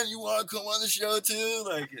 yeah, you want to come on the show too?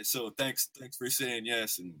 Like, so thanks for saying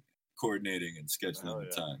yes and coordinating and scheduling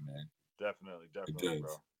the time, man. Definitely, bro.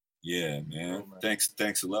 Yeah, man.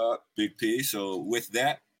 Thanks a lot, Big P. So with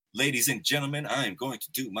that, ladies and gentlemen, I am going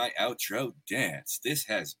to do my outro dance. This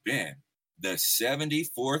has been the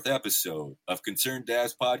 74th episode of Concerned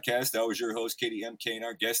Dads Podcast. I was your host, Katie MK, and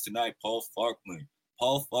our guest tonight, Paul Faulkner,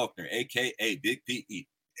 a.k.a. Big P,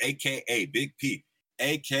 a.k.a. Big P,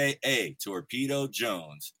 a.k.a. Torpedo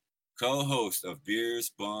Jones, co-host of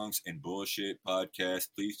Beers, Bongs, and Bullshit Podcast.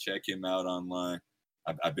 Please check him out online.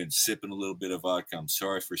 I've been sipping a little bit of vodka. I'm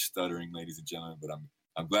sorry for stuttering, ladies and gentlemen, but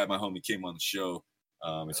I'm glad my homie came on the show.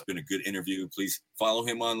 It's been a good interview. Please follow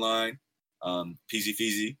him online, Peasy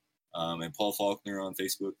Feezy, and Paul Faulkner on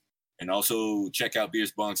Facebook. And also check out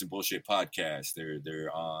Beers, Bongs, and Bullshit Podcast. They're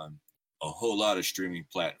on a whole lot of streaming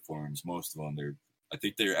platforms. Most of them. I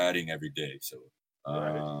think they're adding every day. So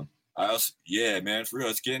yeah, man, for real,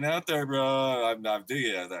 it's getting out there, bro. I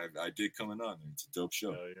did coming on there. It's a dope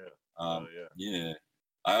show. Hell yeah. Yeah.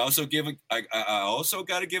 I also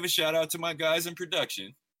got to give a shout out to my guys in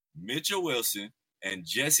production, Mitchell Wilson and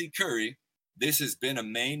Jesse Curry. This has been a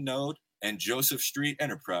Main Node and Joseph Street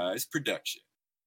Enterprise production.